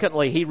then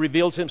secondly, He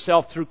reveals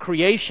Himself through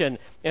creation,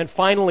 and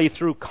finally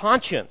through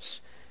conscience.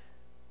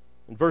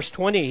 In verse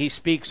 20, he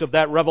speaks of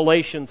that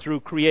revelation through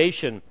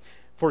creation.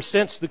 For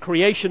since the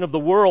creation of the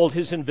world,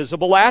 His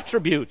invisible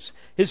attributes,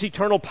 His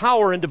eternal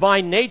power and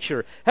divine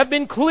nature have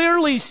been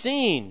clearly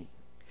seen,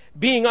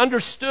 being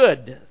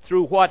understood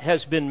through what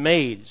has been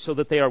made, so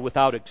that they are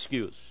without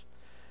excuse.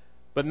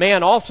 But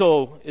man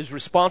also is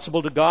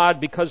responsible to God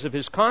because of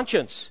his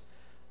conscience,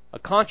 a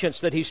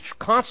conscience that he's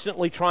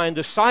constantly trying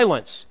to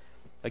silence.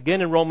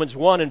 Again, in Romans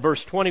 1 and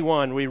verse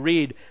 21, we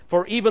read,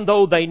 "For even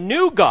though they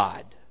knew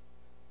God,"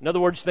 in other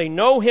words, they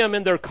know Him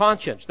in their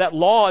conscience, that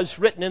law is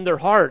written in their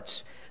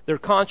hearts, their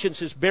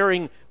conscience is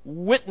bearing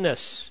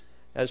witness,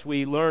 as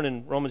we learn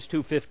in Romans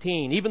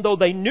 2:15. Even though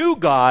they knew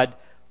God,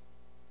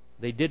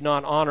 they did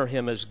not honor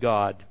Him as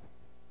God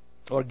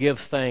or give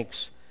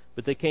thanks,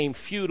 but they became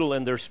futile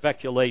in their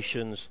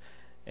speculations,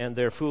 and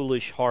their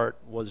foolish heart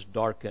was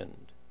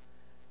darkened.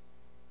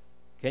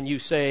 Can you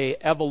say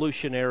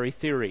evolutionary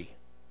theory?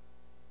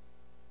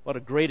 What a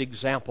great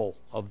example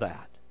of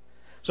that.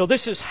 So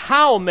this is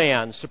how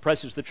man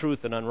suppresses the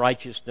truth in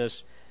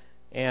unrighteousness,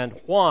 and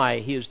why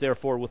he is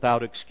therefore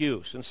without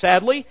excuse. And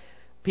sadly,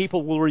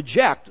 people will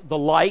reject the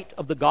light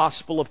of the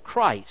gospel of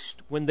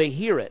Christ when they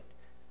hear it,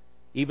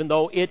 even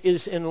though it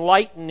is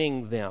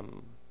enlightening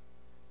them.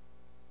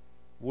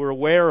 We're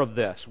aware of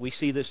this. We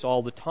see this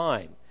all the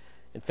time.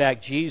 In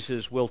fact,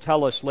 Jesus will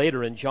tell us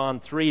later in John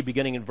 3,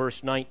 beginning in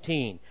verse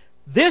 19,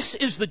 "This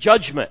is the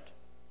judgment."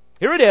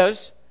 Here it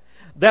is,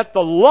 "that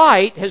the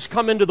light has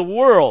come into the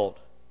world,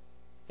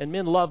 and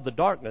men love the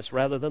darkness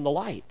rather than the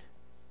light."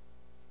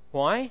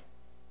 Why?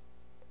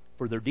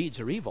 For their deeds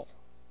are evil.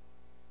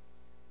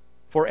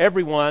 For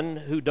everyone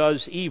who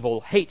does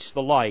evil hates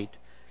the light,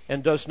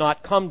 and does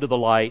not come to the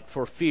light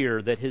for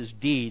fear that his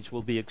deeds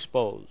will be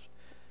exposed.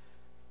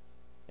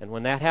 And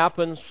when that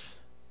happens,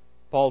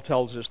 Paul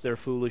tells us their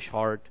foolish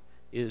heart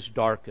is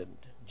darkened.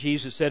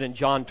 Jesus said in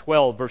John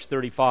 12, verse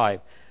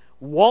 35,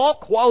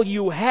 "Walk while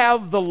you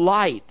have the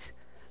light,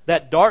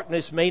 that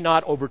darkness may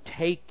not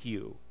overtake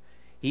you.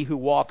 He who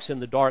walks in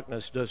the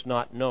darkness does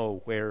not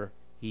know where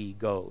he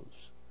goes."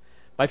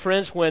 My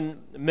friends,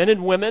 when men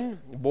and women,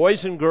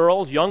 boys and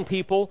girls, young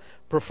people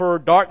prefer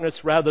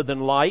darkness rather than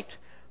light,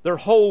 their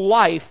whole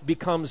life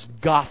becomes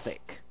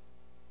gothic.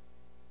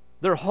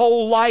 Their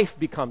whole life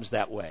becomes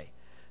that way.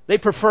 They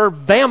prefer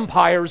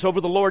vampires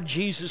over the Lord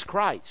Jesus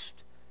Christ.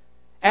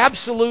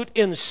 Absolute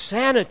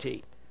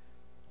insanity.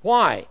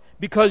 Why?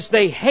 Because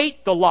they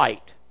hate the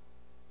light.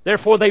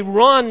 Therefore they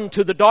run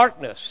to the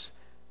darkness.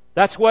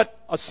 That's what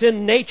a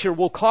sin nature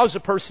will cause a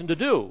person to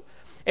do.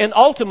 And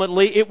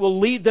ultimately it will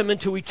lead them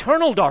into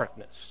eternal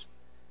darkness.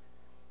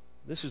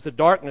 This is the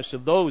darkness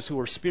of those who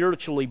are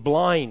spiritually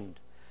blind.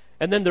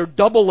 And then they're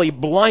doubly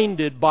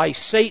blinded by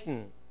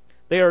Satan.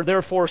 They are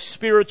therefore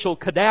spiritual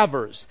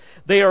cadavers.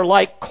 They are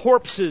like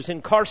corpses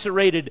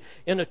incarcerated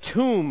in a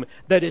tomb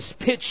that is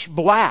pitch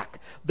black.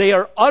 They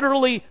are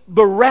utterly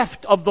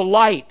bereft of the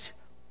light.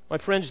 My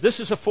friends, this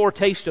is a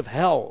foretaste of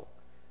hell.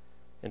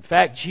 In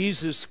fact,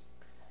 Jesus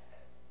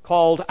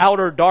called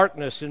outer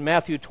darkness in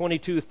Matthew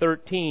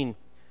 22:13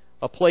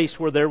 a place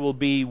where there will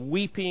be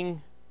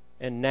weeping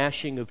and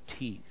gnashing of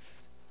teeth.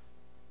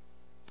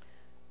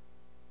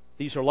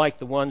 These are like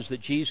the ones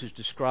that Jesus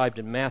described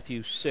in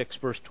Matthew 6,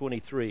 verse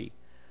 23.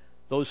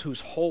 Those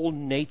whose whole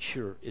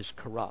nature is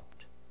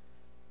corrupt.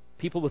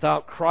 People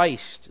without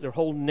Christ, their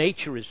whole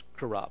nature is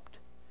corrupt.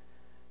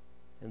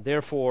 And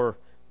therefore,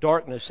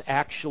 darkness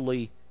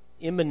actually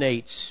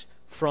emanates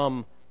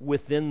from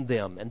within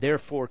them, and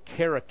therefore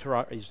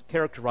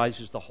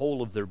characterizes the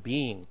whole of their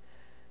being.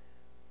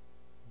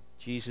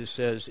 Jesus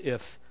says,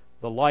 if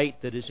the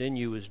light that is in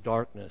you is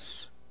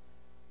darkness,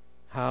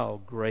 how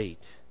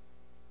great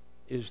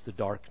is the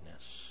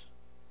darkness.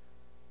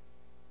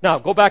 Now,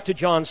 go back to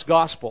John's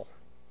Gospel,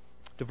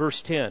 to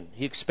verse 10.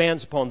 He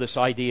expands upon this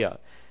idea.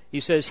 He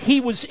says,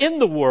 "He was in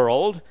the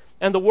world,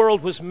 and the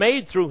world was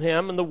made through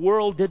Him, and the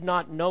world did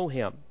not know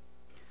Him."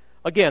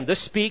 Again, this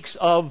speaks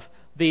of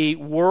the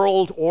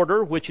world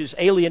order, which is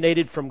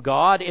alienated from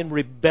God, in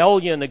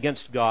rebellion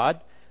against God,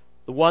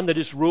 the one that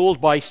is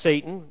ruled by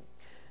Satan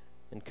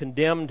and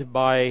condemned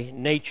by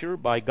nature,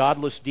 by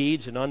godless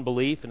deeds and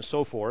unbelief and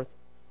so forth.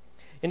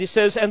 And he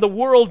says, "And the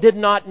world did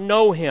not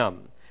know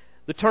Him."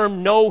 The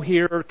term "know"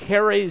 here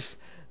carries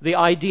the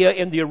idea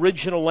in the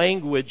original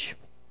language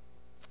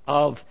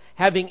of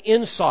having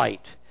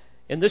insight,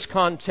 in this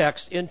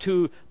context,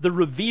 into the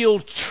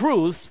revealed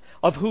truth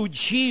of who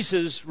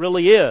Jesus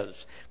really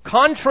is.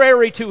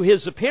 Contrary to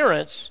his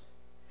appearance,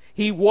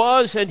 he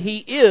was and he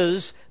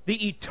is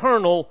the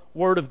eternal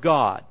Word of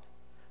God,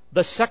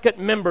 the second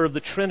member of the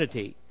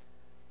Trinity,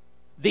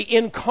 the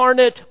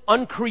incarnate,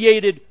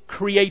 uncreated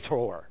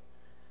Creator,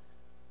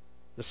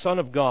 the Son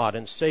of God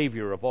and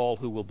Savior of all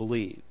who will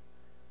believe.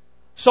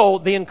 So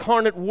the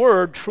incarnate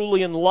Word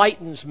truly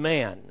enlightens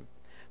man.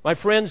 My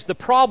friends, the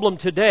problem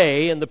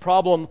today and the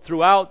problem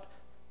throughout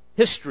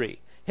history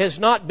has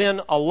not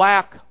been a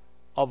lack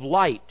of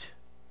light.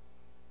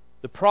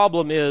 The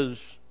problem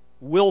is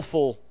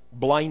willful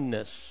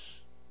blindness,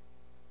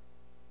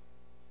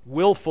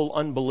 willful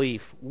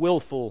unbelief,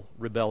 willful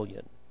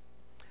rebellion.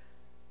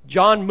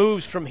 John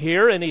moves from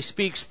here and he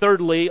speaks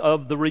thirdly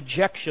of the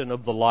rejection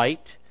of the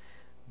light.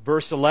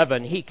 Verse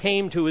 11, he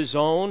came to his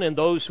own, and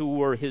those who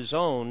were his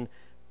own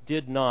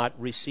did not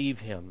receive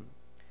him.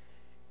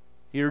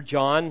 Here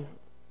John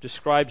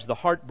describes the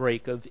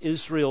heartbreak of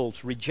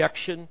Israel's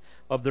rejection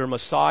of their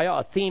Messiah,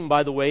 a theme,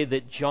 by the way,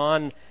 that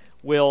John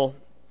will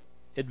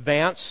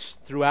advance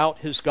throughout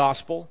his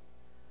gospel.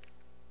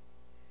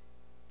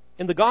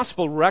 In the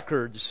gospel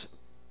records,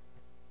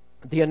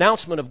 the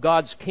announcement of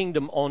God's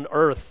kingdom on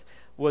earth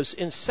was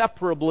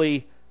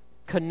inseparably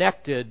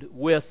connected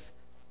with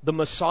the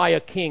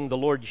Messiah King, the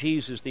Lord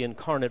Jesus, the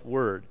incarnate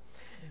Word.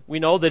 We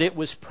know that it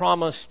was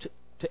promised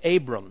to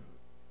Abram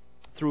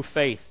through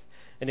faith,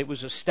 and it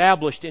was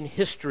established in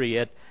history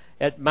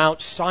at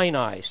Mount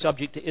Sinai,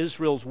 subject to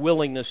Israel's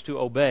willingness to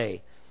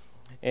obey.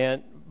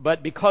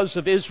 But because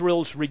of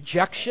Israel's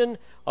rejection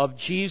of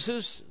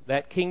Jesus,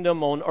 that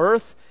kingdom on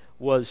earth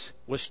was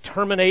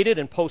terminated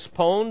and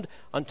postponed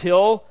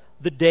until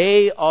the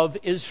day of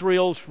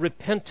Israel's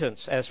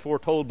repentance, as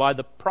foretold by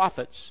the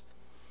prophets.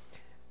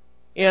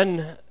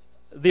 In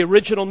the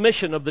original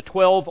mission of the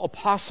 12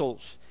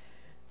 apostles,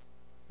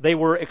 they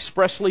were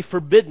expressly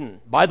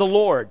forbidden by the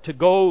Lord to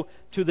go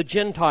to the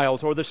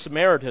Gentiles or the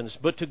Samaritans,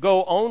 but to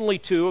go only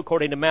to,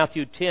 according to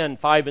Matthew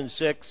 10:5 and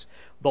 6,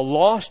 the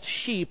lost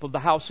sheep of the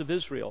house of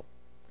Israel.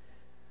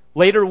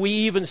 Later we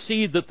even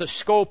see that the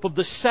scope of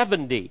the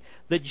 70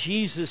 that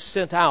Jesus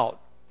sent out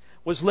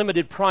was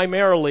limited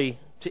primarily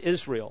to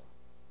Israel.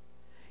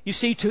 You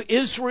see, to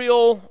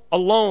Israel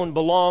alone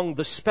belong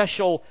the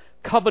special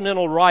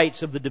covenantal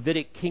rights of the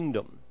Davidic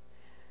kingdom.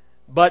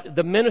 But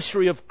the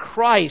ministry of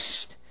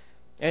Christ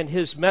and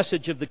his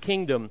message of the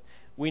kingdom,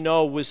 we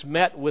know, was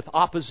met with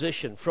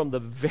opposition from the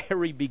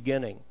very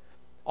beginning.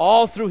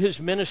 All through his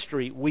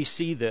ministry we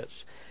see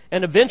this.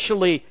 And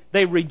eventually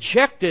they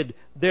rejected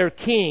their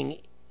king,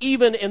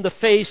 even in the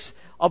face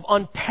of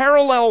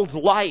unparalleled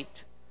light.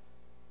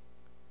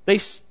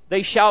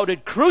 They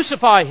shouted,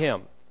 "Crucify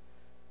him!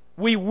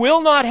 We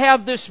will not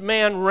have this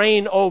man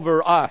reign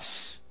over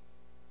us."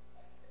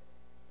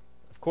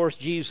 Of course,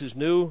 Jesus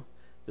knew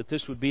that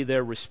this would be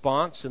their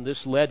response, and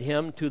this led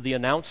him to the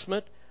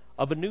announcement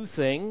of a new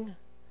thing,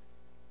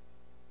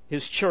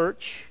 his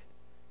church,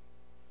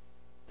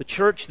 the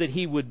church that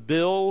he would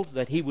build,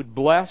 that he would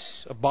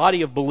bless, a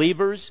body of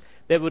believers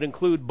that would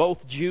include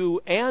both Jew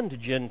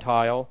and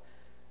Gentile,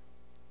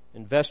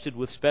 invested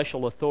with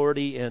special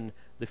authority in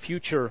the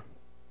future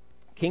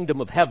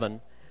kingdom of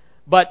heaven.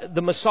 But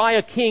the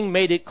Messiah King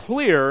made it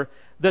clear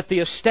that the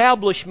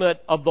establishment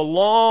of the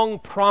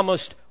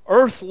long-promised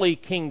earthly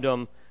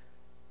kingdom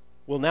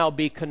will now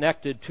be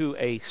connected to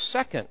a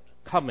second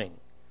coming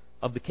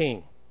of the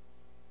King.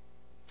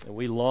 And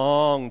we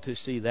long to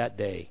see that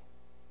day,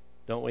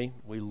 don't we?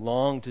 We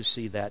long to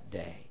see that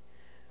day.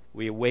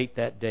 We await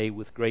that day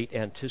with great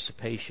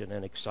anticipation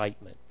and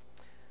excitement.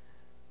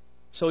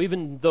 So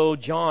even though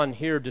John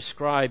here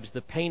describes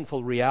the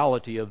painful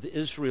reality of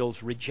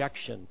Israel's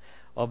rejection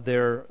of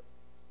their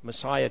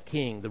Messiah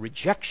King, the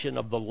rejection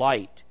of the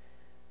light,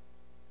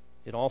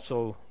 he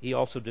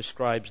also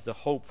describes the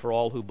hope for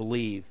all who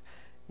believe.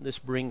 This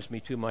brings me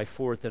to my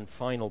fourth and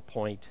final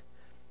point.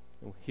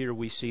 Here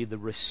we see the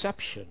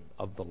reception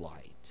of the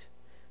light.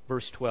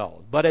 Verse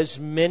 12. But as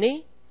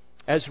many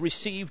as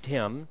received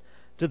him,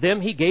 to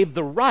them he gave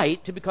the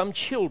right to become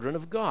children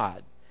of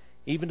God,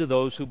 even to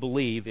those who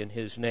believe in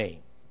his name.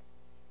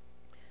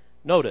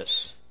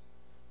 Notice,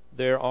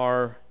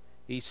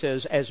 he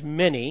says, as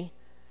many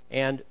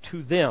and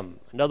to them.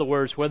 In other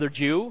words, whether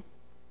Jew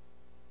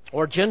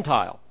or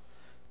Gentile,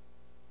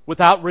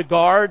 without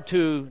regard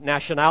to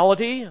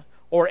nationality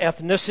or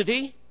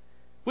ethnicity,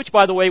 which,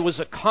 by the way, was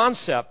a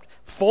concept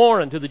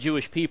foreign to the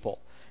Jewish people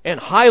and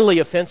highly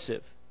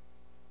offensive.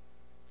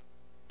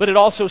 But it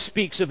also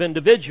speaks of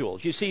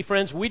individuals. You see,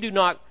 friends, we do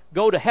not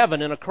go to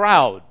heaven in a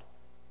crowd.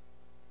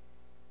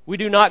 We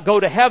do not go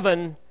to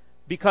heaven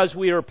because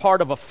we are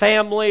part of a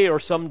family or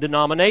some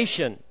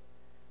denomination.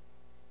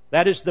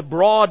 That is the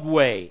broad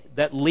way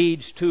that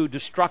leads to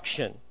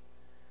destruction.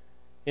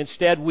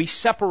 Instead, we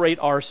separate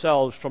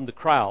ourselves from the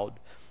crowd.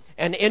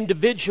 And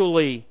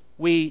individually,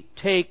 we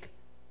take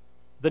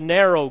the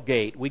narrow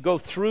gate. We go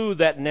through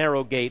that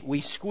narrow gate.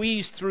 We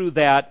squeeze through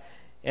that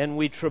and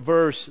we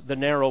traverse the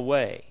narrow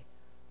way,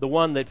 the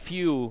one that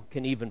few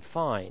can even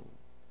find.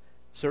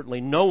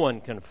 Certainly no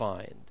one can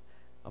find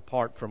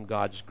apart from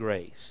God's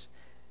grace.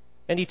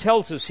 And he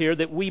tells us here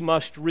that we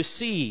must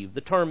receive.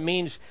 The term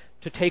means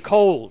to take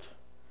hold.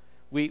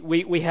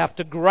 We have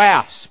to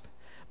grasp.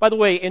 By the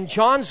way, in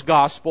John's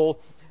Gospel,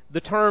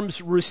 the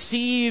terms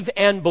receive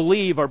and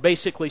believe are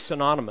basically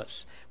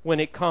synonymous when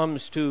it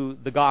comes to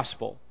the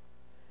Gospel.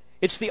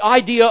 It's the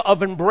idea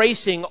of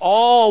embracing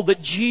all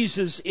that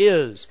Jesus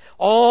is,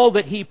 all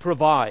that He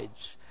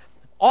provides.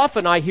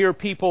 Often I hear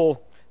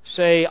people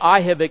say, I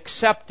have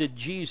accepted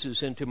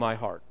Jesus into my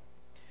heart.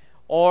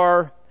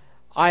 Or,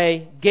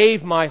 I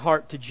gave my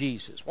heart to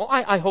Jesus. Well,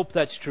 I hope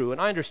that's true,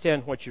 and I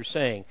understand what you're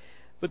saying.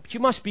 But you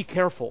must be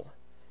careful.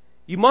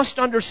 You must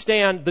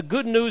understand the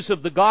good news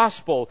of the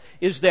gospel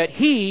is that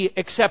He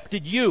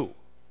accepted you.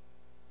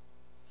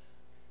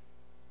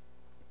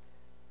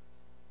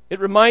 It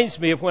reminds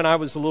me of when I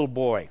was a little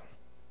boy.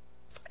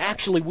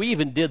 Actually, we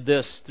even did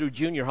this through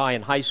junior high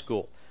and high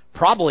school.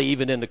 Probably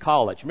even into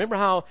college. Remember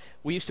how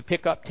we used to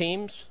pick up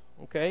teams?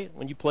 Okay?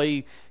 When you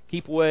play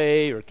keep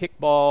away or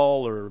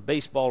kickball or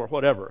baseball or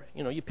whatever,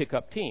 you pick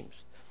up teams.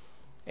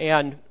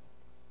 And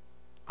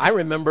I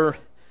remember,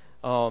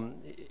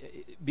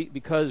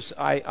 because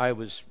I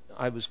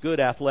was good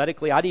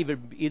athletically, I'd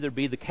either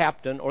be the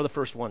captain or the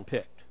first one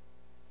picked.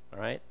 All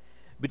right?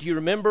 But do you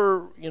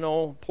remember,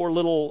 poor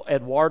little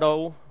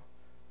Eduardo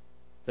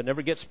that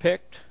never gets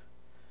picked?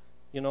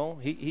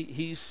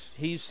 He's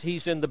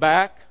in the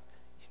back.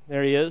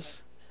 There he is.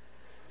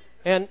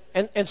 And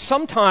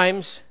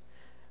sometimes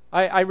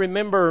I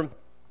remember,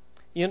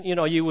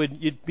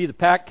 you'd be the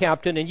pack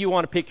captain and you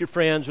want to pick your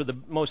friends or the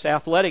most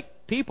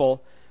athletic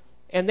people,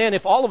 and then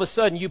if all of a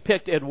sudden you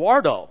picked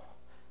Eduardo,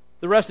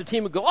 the rest of the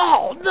team would go,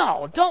 "Oh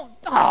no,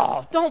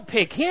 don't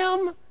pick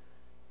him."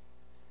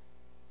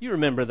 You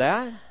remember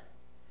that?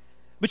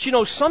 But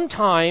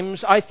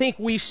sometimes I think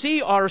we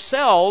see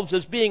ourselves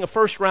as being a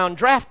first round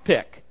draft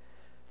pick.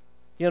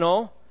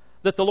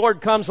 That the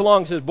Lord comes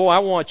along and says, "Boy, I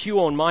want you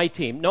on my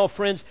team." No,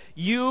 friends,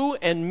 you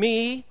and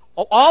me,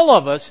 all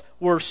of us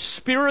were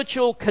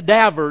spiritual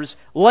cadavers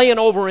laying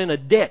over in a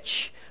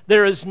ditch.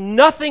 There is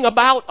nothing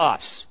about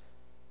us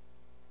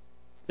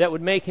that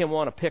would make Him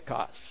want to pick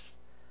us.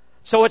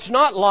 So it's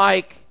not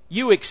like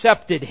you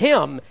accepted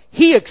Him,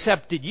 He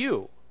accepted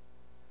you.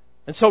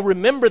 And so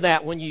remember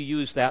that when you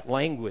use that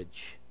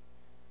language.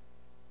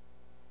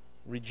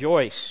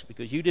 Rejoice,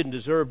 because you didn't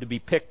deserve to be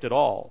picked at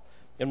all.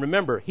 And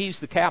remember, He's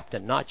the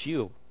captain, not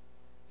you.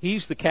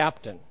 He's the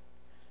captain.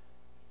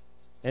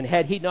 And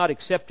had He not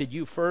accepted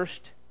you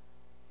first,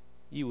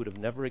 you would have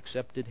never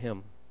accepted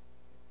Him.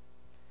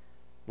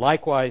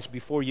 Likewise,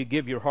 before you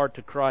give your heart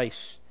to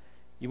Christ,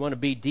 you want to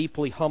be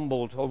deeply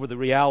humbled over the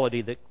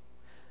reality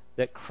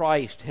that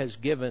Christ has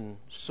given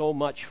so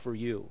much for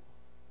you.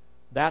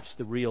 That's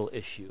the real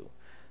issue.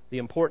 The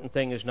important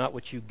thing is not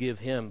what you give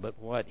Him, but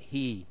what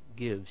He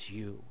gives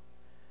you.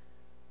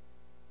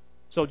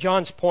 So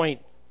John's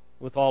point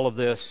with all of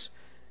this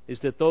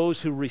is that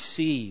those who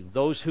receive,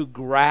 those who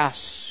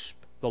grasp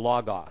the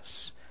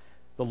Logos,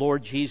 the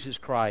Lord Jesus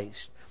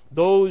Christ,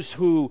 those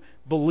who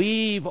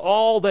believe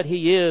all that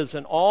He is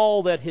and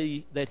all that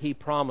He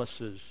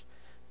promises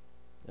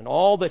and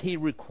all that He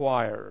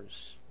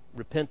requires,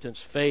 repentance,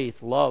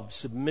 faith, love,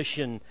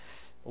 submission,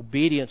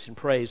 obedience, and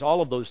praise,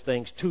 all of those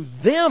things, to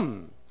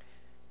them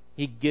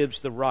He gives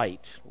the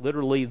right,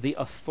 literally the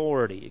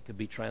authority, it could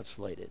be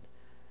translated.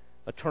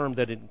 A term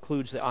that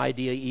includes the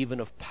idea even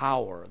of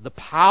power. The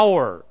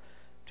power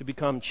to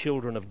become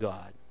children of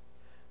God.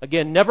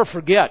 Again, never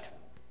forget,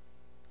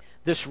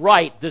 this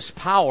right, this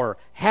power,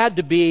 had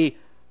to be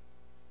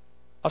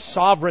a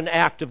sovereign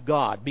act of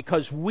God,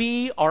 because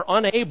we are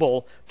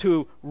unable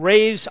to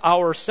raise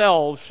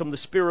ourselves from the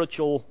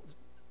spiritual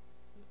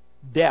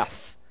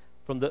death,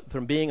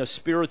 from being a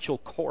spiritual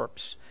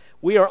corpse.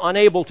 We are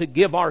unable to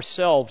give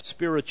ourselves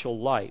spiritual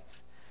life.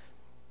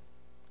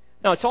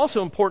 Now, it's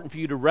also important for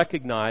you to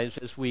recognize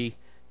as we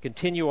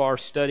continue our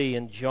study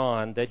in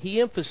John that he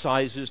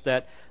emphasizes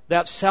that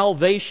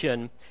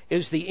salvation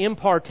is the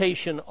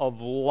impartation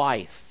of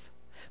life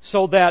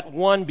so that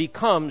one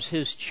becomes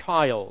His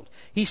child.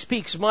 He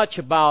speaks much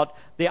about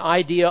the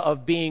idea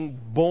of being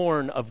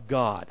born of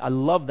God. I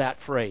love that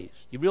phrase.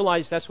 You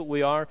realize that's what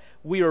we are?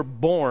 We are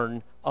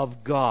born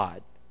of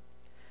God.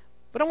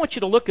 But I want you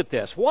to look at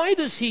this. Why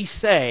does he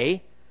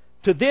say,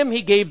 to them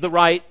He gave the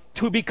right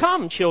to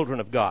become children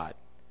of God?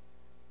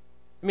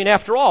 I mean,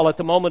 after all, at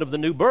the moment of the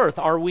new birth,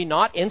 are we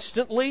not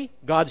instantly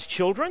God's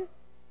children?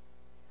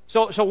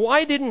 So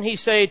why didn't He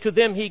say, to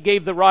them He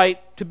gave the right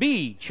to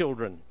be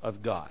children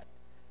of God?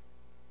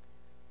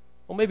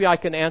 Well, maybe I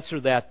can answer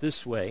that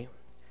this way.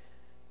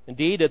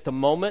 Indeed, at the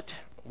moment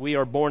we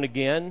are born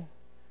again,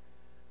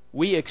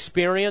 we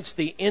experience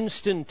the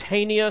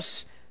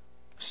instantaneous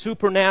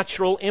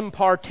supernatural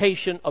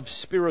impartation of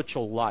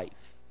spiritual life.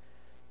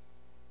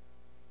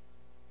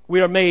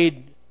 We are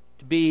made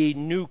to be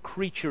new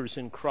creatures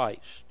in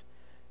Christ.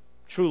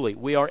 Truly,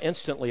 we are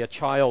instantly a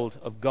child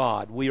of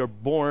God. We are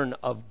born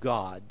of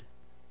God.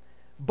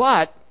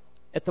 But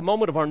at the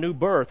moment of our new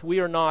birth, we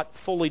are not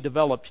fully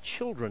developed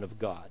children of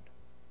God.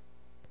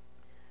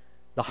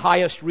 The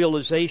highest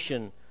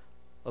realization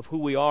of who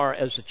we are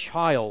as a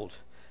child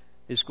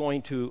is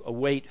going to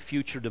await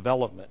future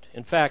development.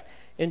 In fact,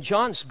 in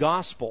John's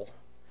Gospel,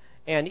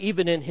 and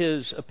even in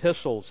his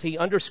epistles, he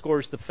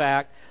underscores the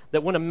fact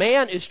that when a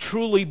man is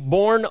truly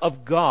born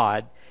of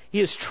God, he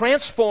is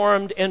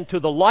transformed into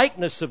the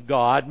likeness of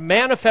God,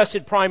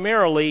 manifested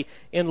primarily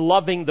in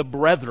loving the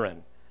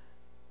brethren.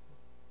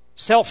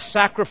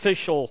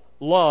 Self-sacrificial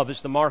love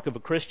is the mark of a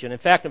Christian. In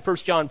fact, in 1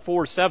 John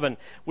 4:7,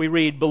 we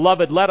read,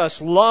 "Beloved, let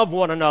us love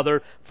one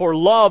another, for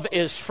love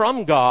is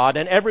from God,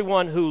 and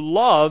everyone who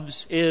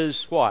loves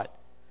is" what?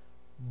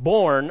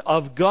 "Born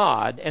of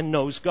God and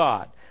knows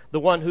God. The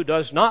one who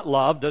does not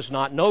love does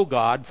not know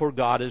God, for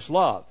God is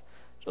love."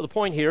 So the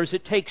point here is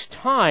it takes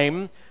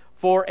time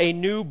for a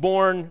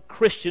newborn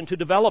Christian to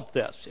develop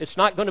this. It's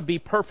not going to be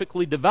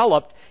perfectly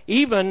developed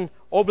even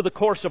over the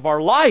course of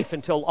our life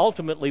until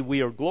ultimately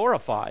we are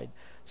glorified.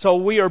 So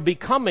we are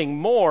becoming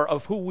more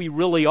of who we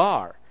really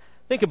are.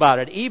 Think about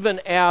it. Even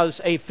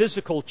as a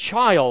physical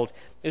child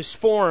is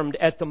formed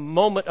at the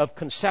moment of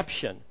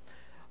conception,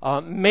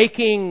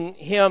 making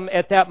him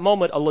at that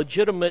moment a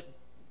legitimate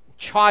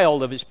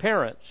child of his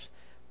parents,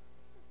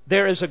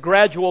 there is a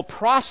gradual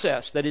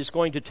process that is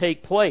going to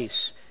take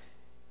place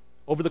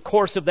over the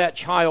course of that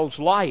child's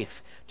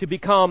life to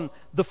become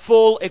the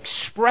full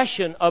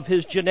expression of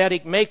his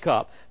genetic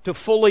makeup, to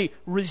fully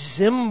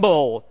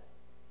resemble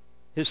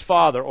his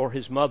father or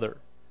his mother.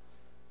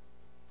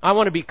 I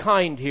want to be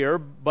kind here,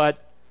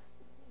 but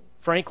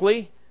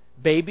frankly,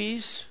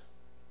 babies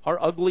are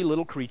ugly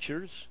little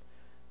creatures.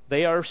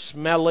 They are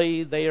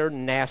smelly, they are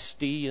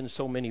nasty in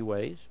so many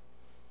ways.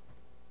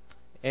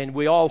 And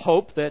we all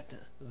hope that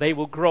they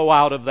will grow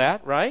out of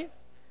that, right?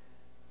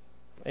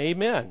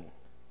 Amen.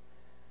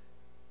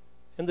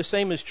 And the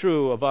same is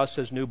true of us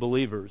as new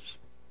believers.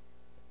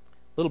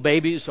 Little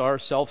babies are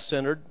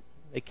self-centered.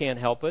 They can't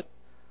help it.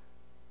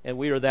 And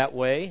we are that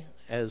way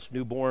as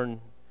newborn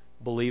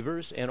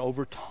believers. And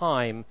over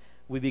time,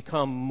 we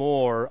become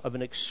more of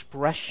an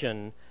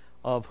expression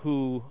of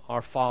who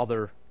our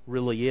Father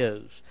really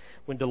is.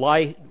 When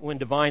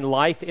divine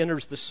life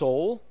enters the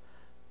soul,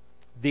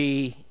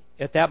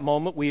 at that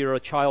moment we are a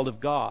child of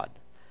God.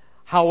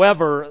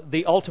 However,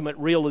 the ultimate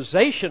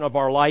realization of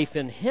our life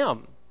in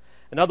Him,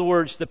 in other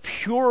words, the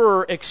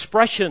purer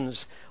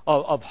expressions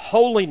of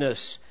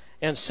holiness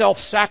and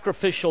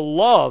self-sacrificial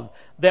love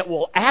that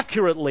will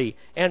accurately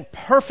and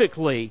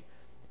perfectly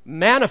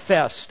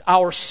manifest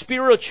our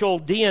spiritual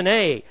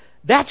DNA,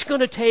 that's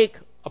going to take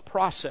a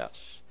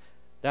process.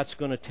 That's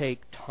going to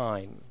take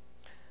time.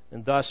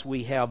 And thus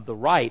we have the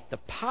right, the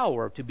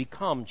power to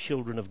become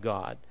children of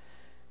God.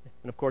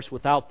 And of course,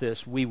 without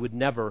this, we would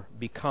never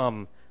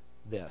become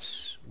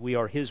this. We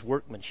are His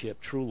workmanship,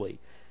 truly.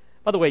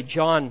 By the way,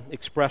 John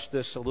expressed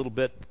this a little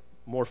bit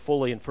more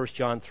fully in 1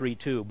 John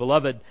 3:2.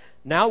 "Beloved,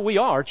 now we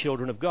are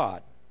children of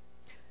God."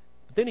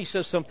 But then he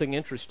says something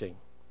interesting.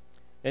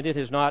 "And it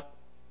has not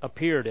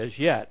appeared as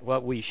yet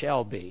what we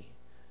shall be.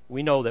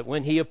 We know that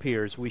when He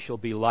appears, we shall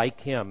be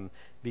like Him,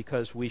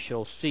 because we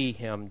shall see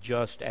Him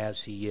just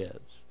as He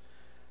is."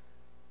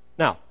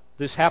 Now,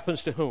 this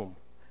happens to whom?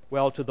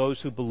 Well, to those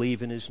who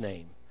believe in His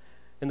name.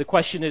 And the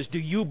question is, do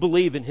you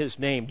believe in His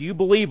name? Do you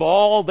believe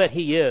all that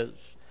He is?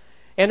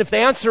 And if the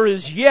answer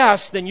is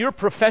yes, then your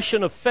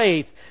profession of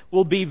faith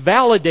will be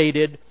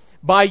validated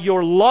by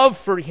your love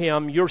for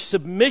Him, your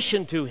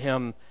submission to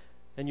Him,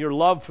 and your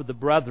love for the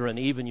brethren,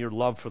 even your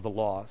love for the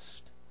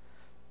lost.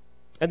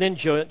 And then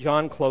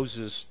John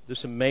closes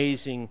this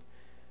amazing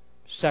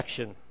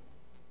section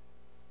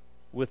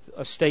with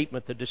a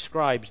statement that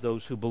describes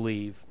those who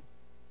believe.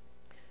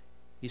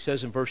 He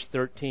says in verse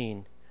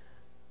 13,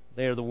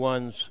 they are the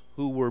ones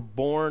who were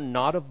born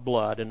not of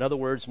blood. In other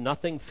words,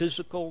 nothing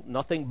physical,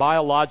 nothing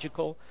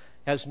biological,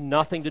 has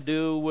nothing to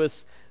do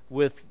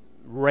with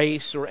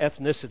race or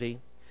ethnicity.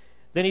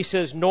 Then he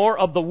says, nor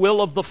of the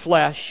will of the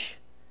flesh.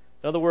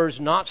 In other words,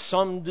 not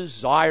some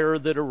desire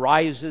that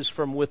arises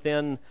from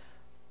within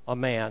a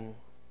man.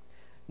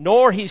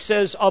 Nor, he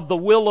says, of the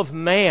will of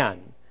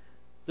man.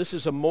 This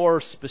is a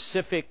more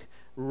specific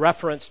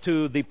reference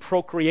to the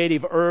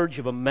procreative urge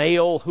of a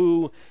male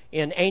who,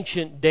 in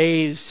ancient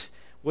days,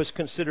 was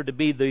considered to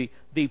be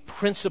the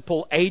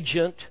principal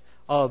agent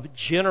of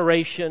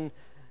generation,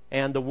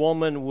 and the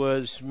woman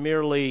was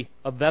merely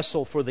a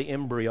vessel for the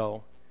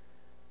embryo.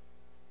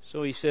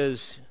 So he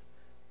says,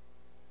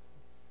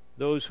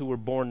 those who were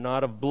born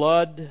not of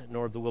blood,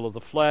 nor of the will of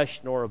the flesh,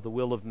 nor of the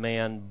will of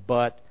man,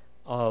 but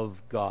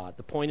of God.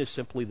 The point is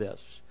simply this.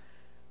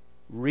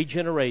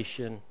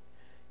 Regeneration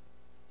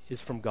is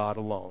from God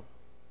alone.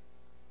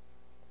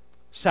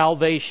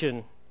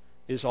 Salvation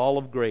is all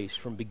of grace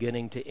from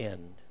beginning to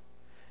end.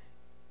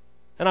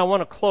 And I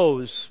want to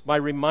close by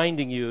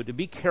reminding you to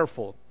be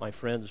careful, my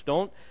friends.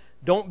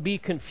 Don't be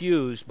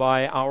confused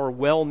by our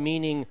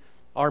well-meaning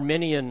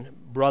Arminian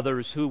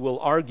brothers who will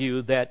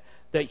argue that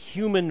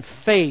human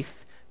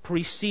faith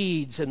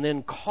precedes and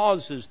then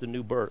causes the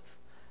new birth.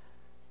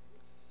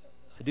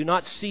 I do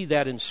not see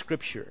that in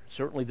Scripture.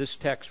 Certainly this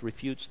text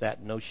refutes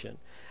that notion.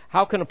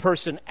 How can a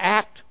person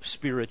act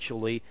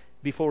spiritually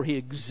before he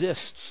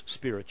exists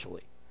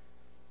spiritually?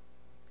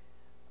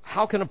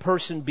 How can a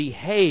person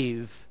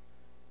behave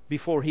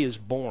before he is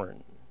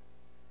born?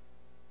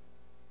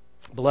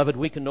 Beloved,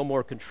 we can no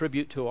more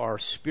contribute to our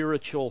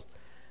spiritual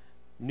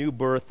new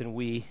birth than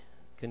we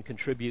can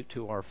contribute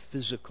to our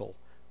physical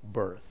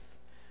birth.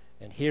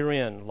 And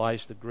herein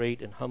lies the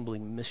great and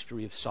humbling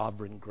mystery of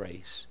sovereign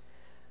grace.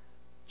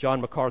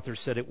 John MacArthur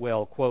said it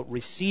well, quote,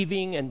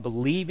 "Receiving and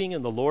believing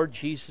in the Lord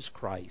Jesus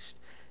Christ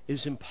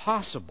is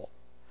impossible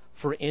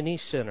for any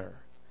sinner.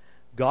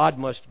 God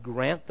must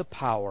grant the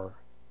power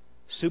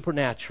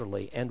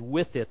supernaturally, and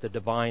with it the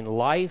divine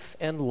life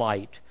and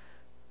light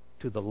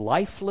to the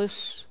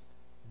lifeless,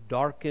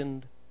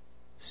 darkened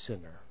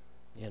sinner."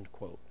 End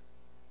quote.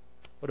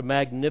 What a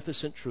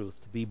magnificent truth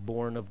to be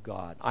born of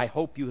God. I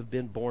hope you have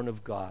been born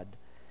of God.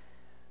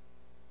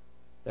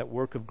 That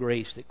work of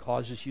grace that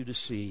causes you to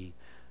see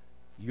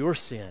your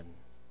sin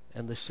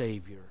and the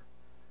Savior.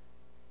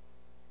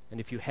 And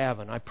if you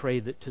haven't, I pray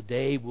that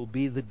today will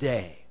be the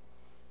day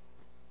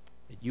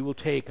that you will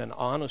take an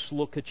honest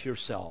look at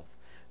yourself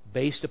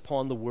based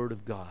upon the Word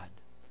of God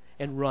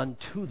and run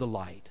to the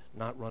light,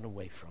 not run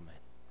away from it.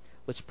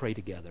 Let's pray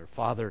together.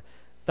 Father,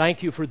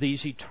 thank you for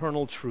these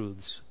eternal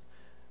truths.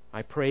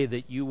 I pray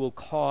that you will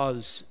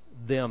cause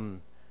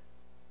them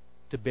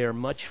to bear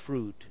much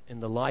fruit in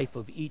the life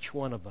of each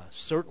one of us,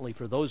 certainly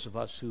for those of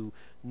us who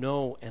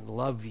know and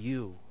love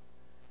you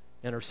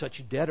and are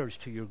such debtors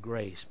to your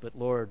grace, but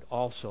Lord,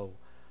 also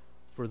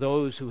for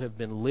those who have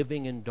been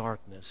living in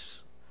darkness.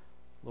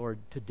 Lord,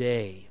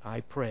 today, I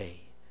pray,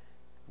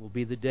 will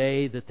be the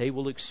day that they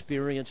will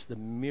experience the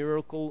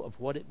miracle of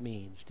what it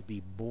means to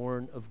be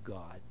born of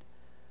God.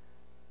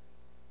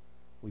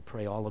 We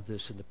pray all of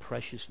this in the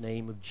precious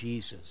name of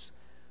Jesus,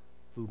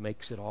 who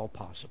makes it all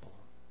possible.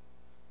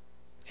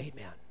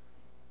 Amen.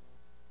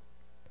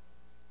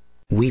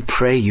 We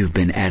pray you've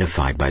been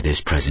edified by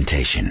this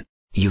presentation.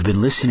 You've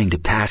been listening to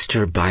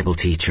pastor, Bible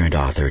teacher, and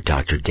author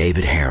Dr.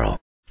 David Harrell.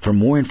 For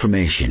more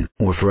information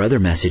or for other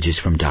messages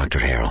from Dr.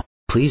 Harrell,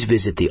 please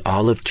visit the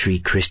Olive Tree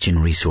Christian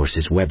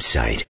Resources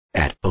website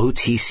at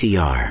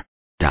otcr.org.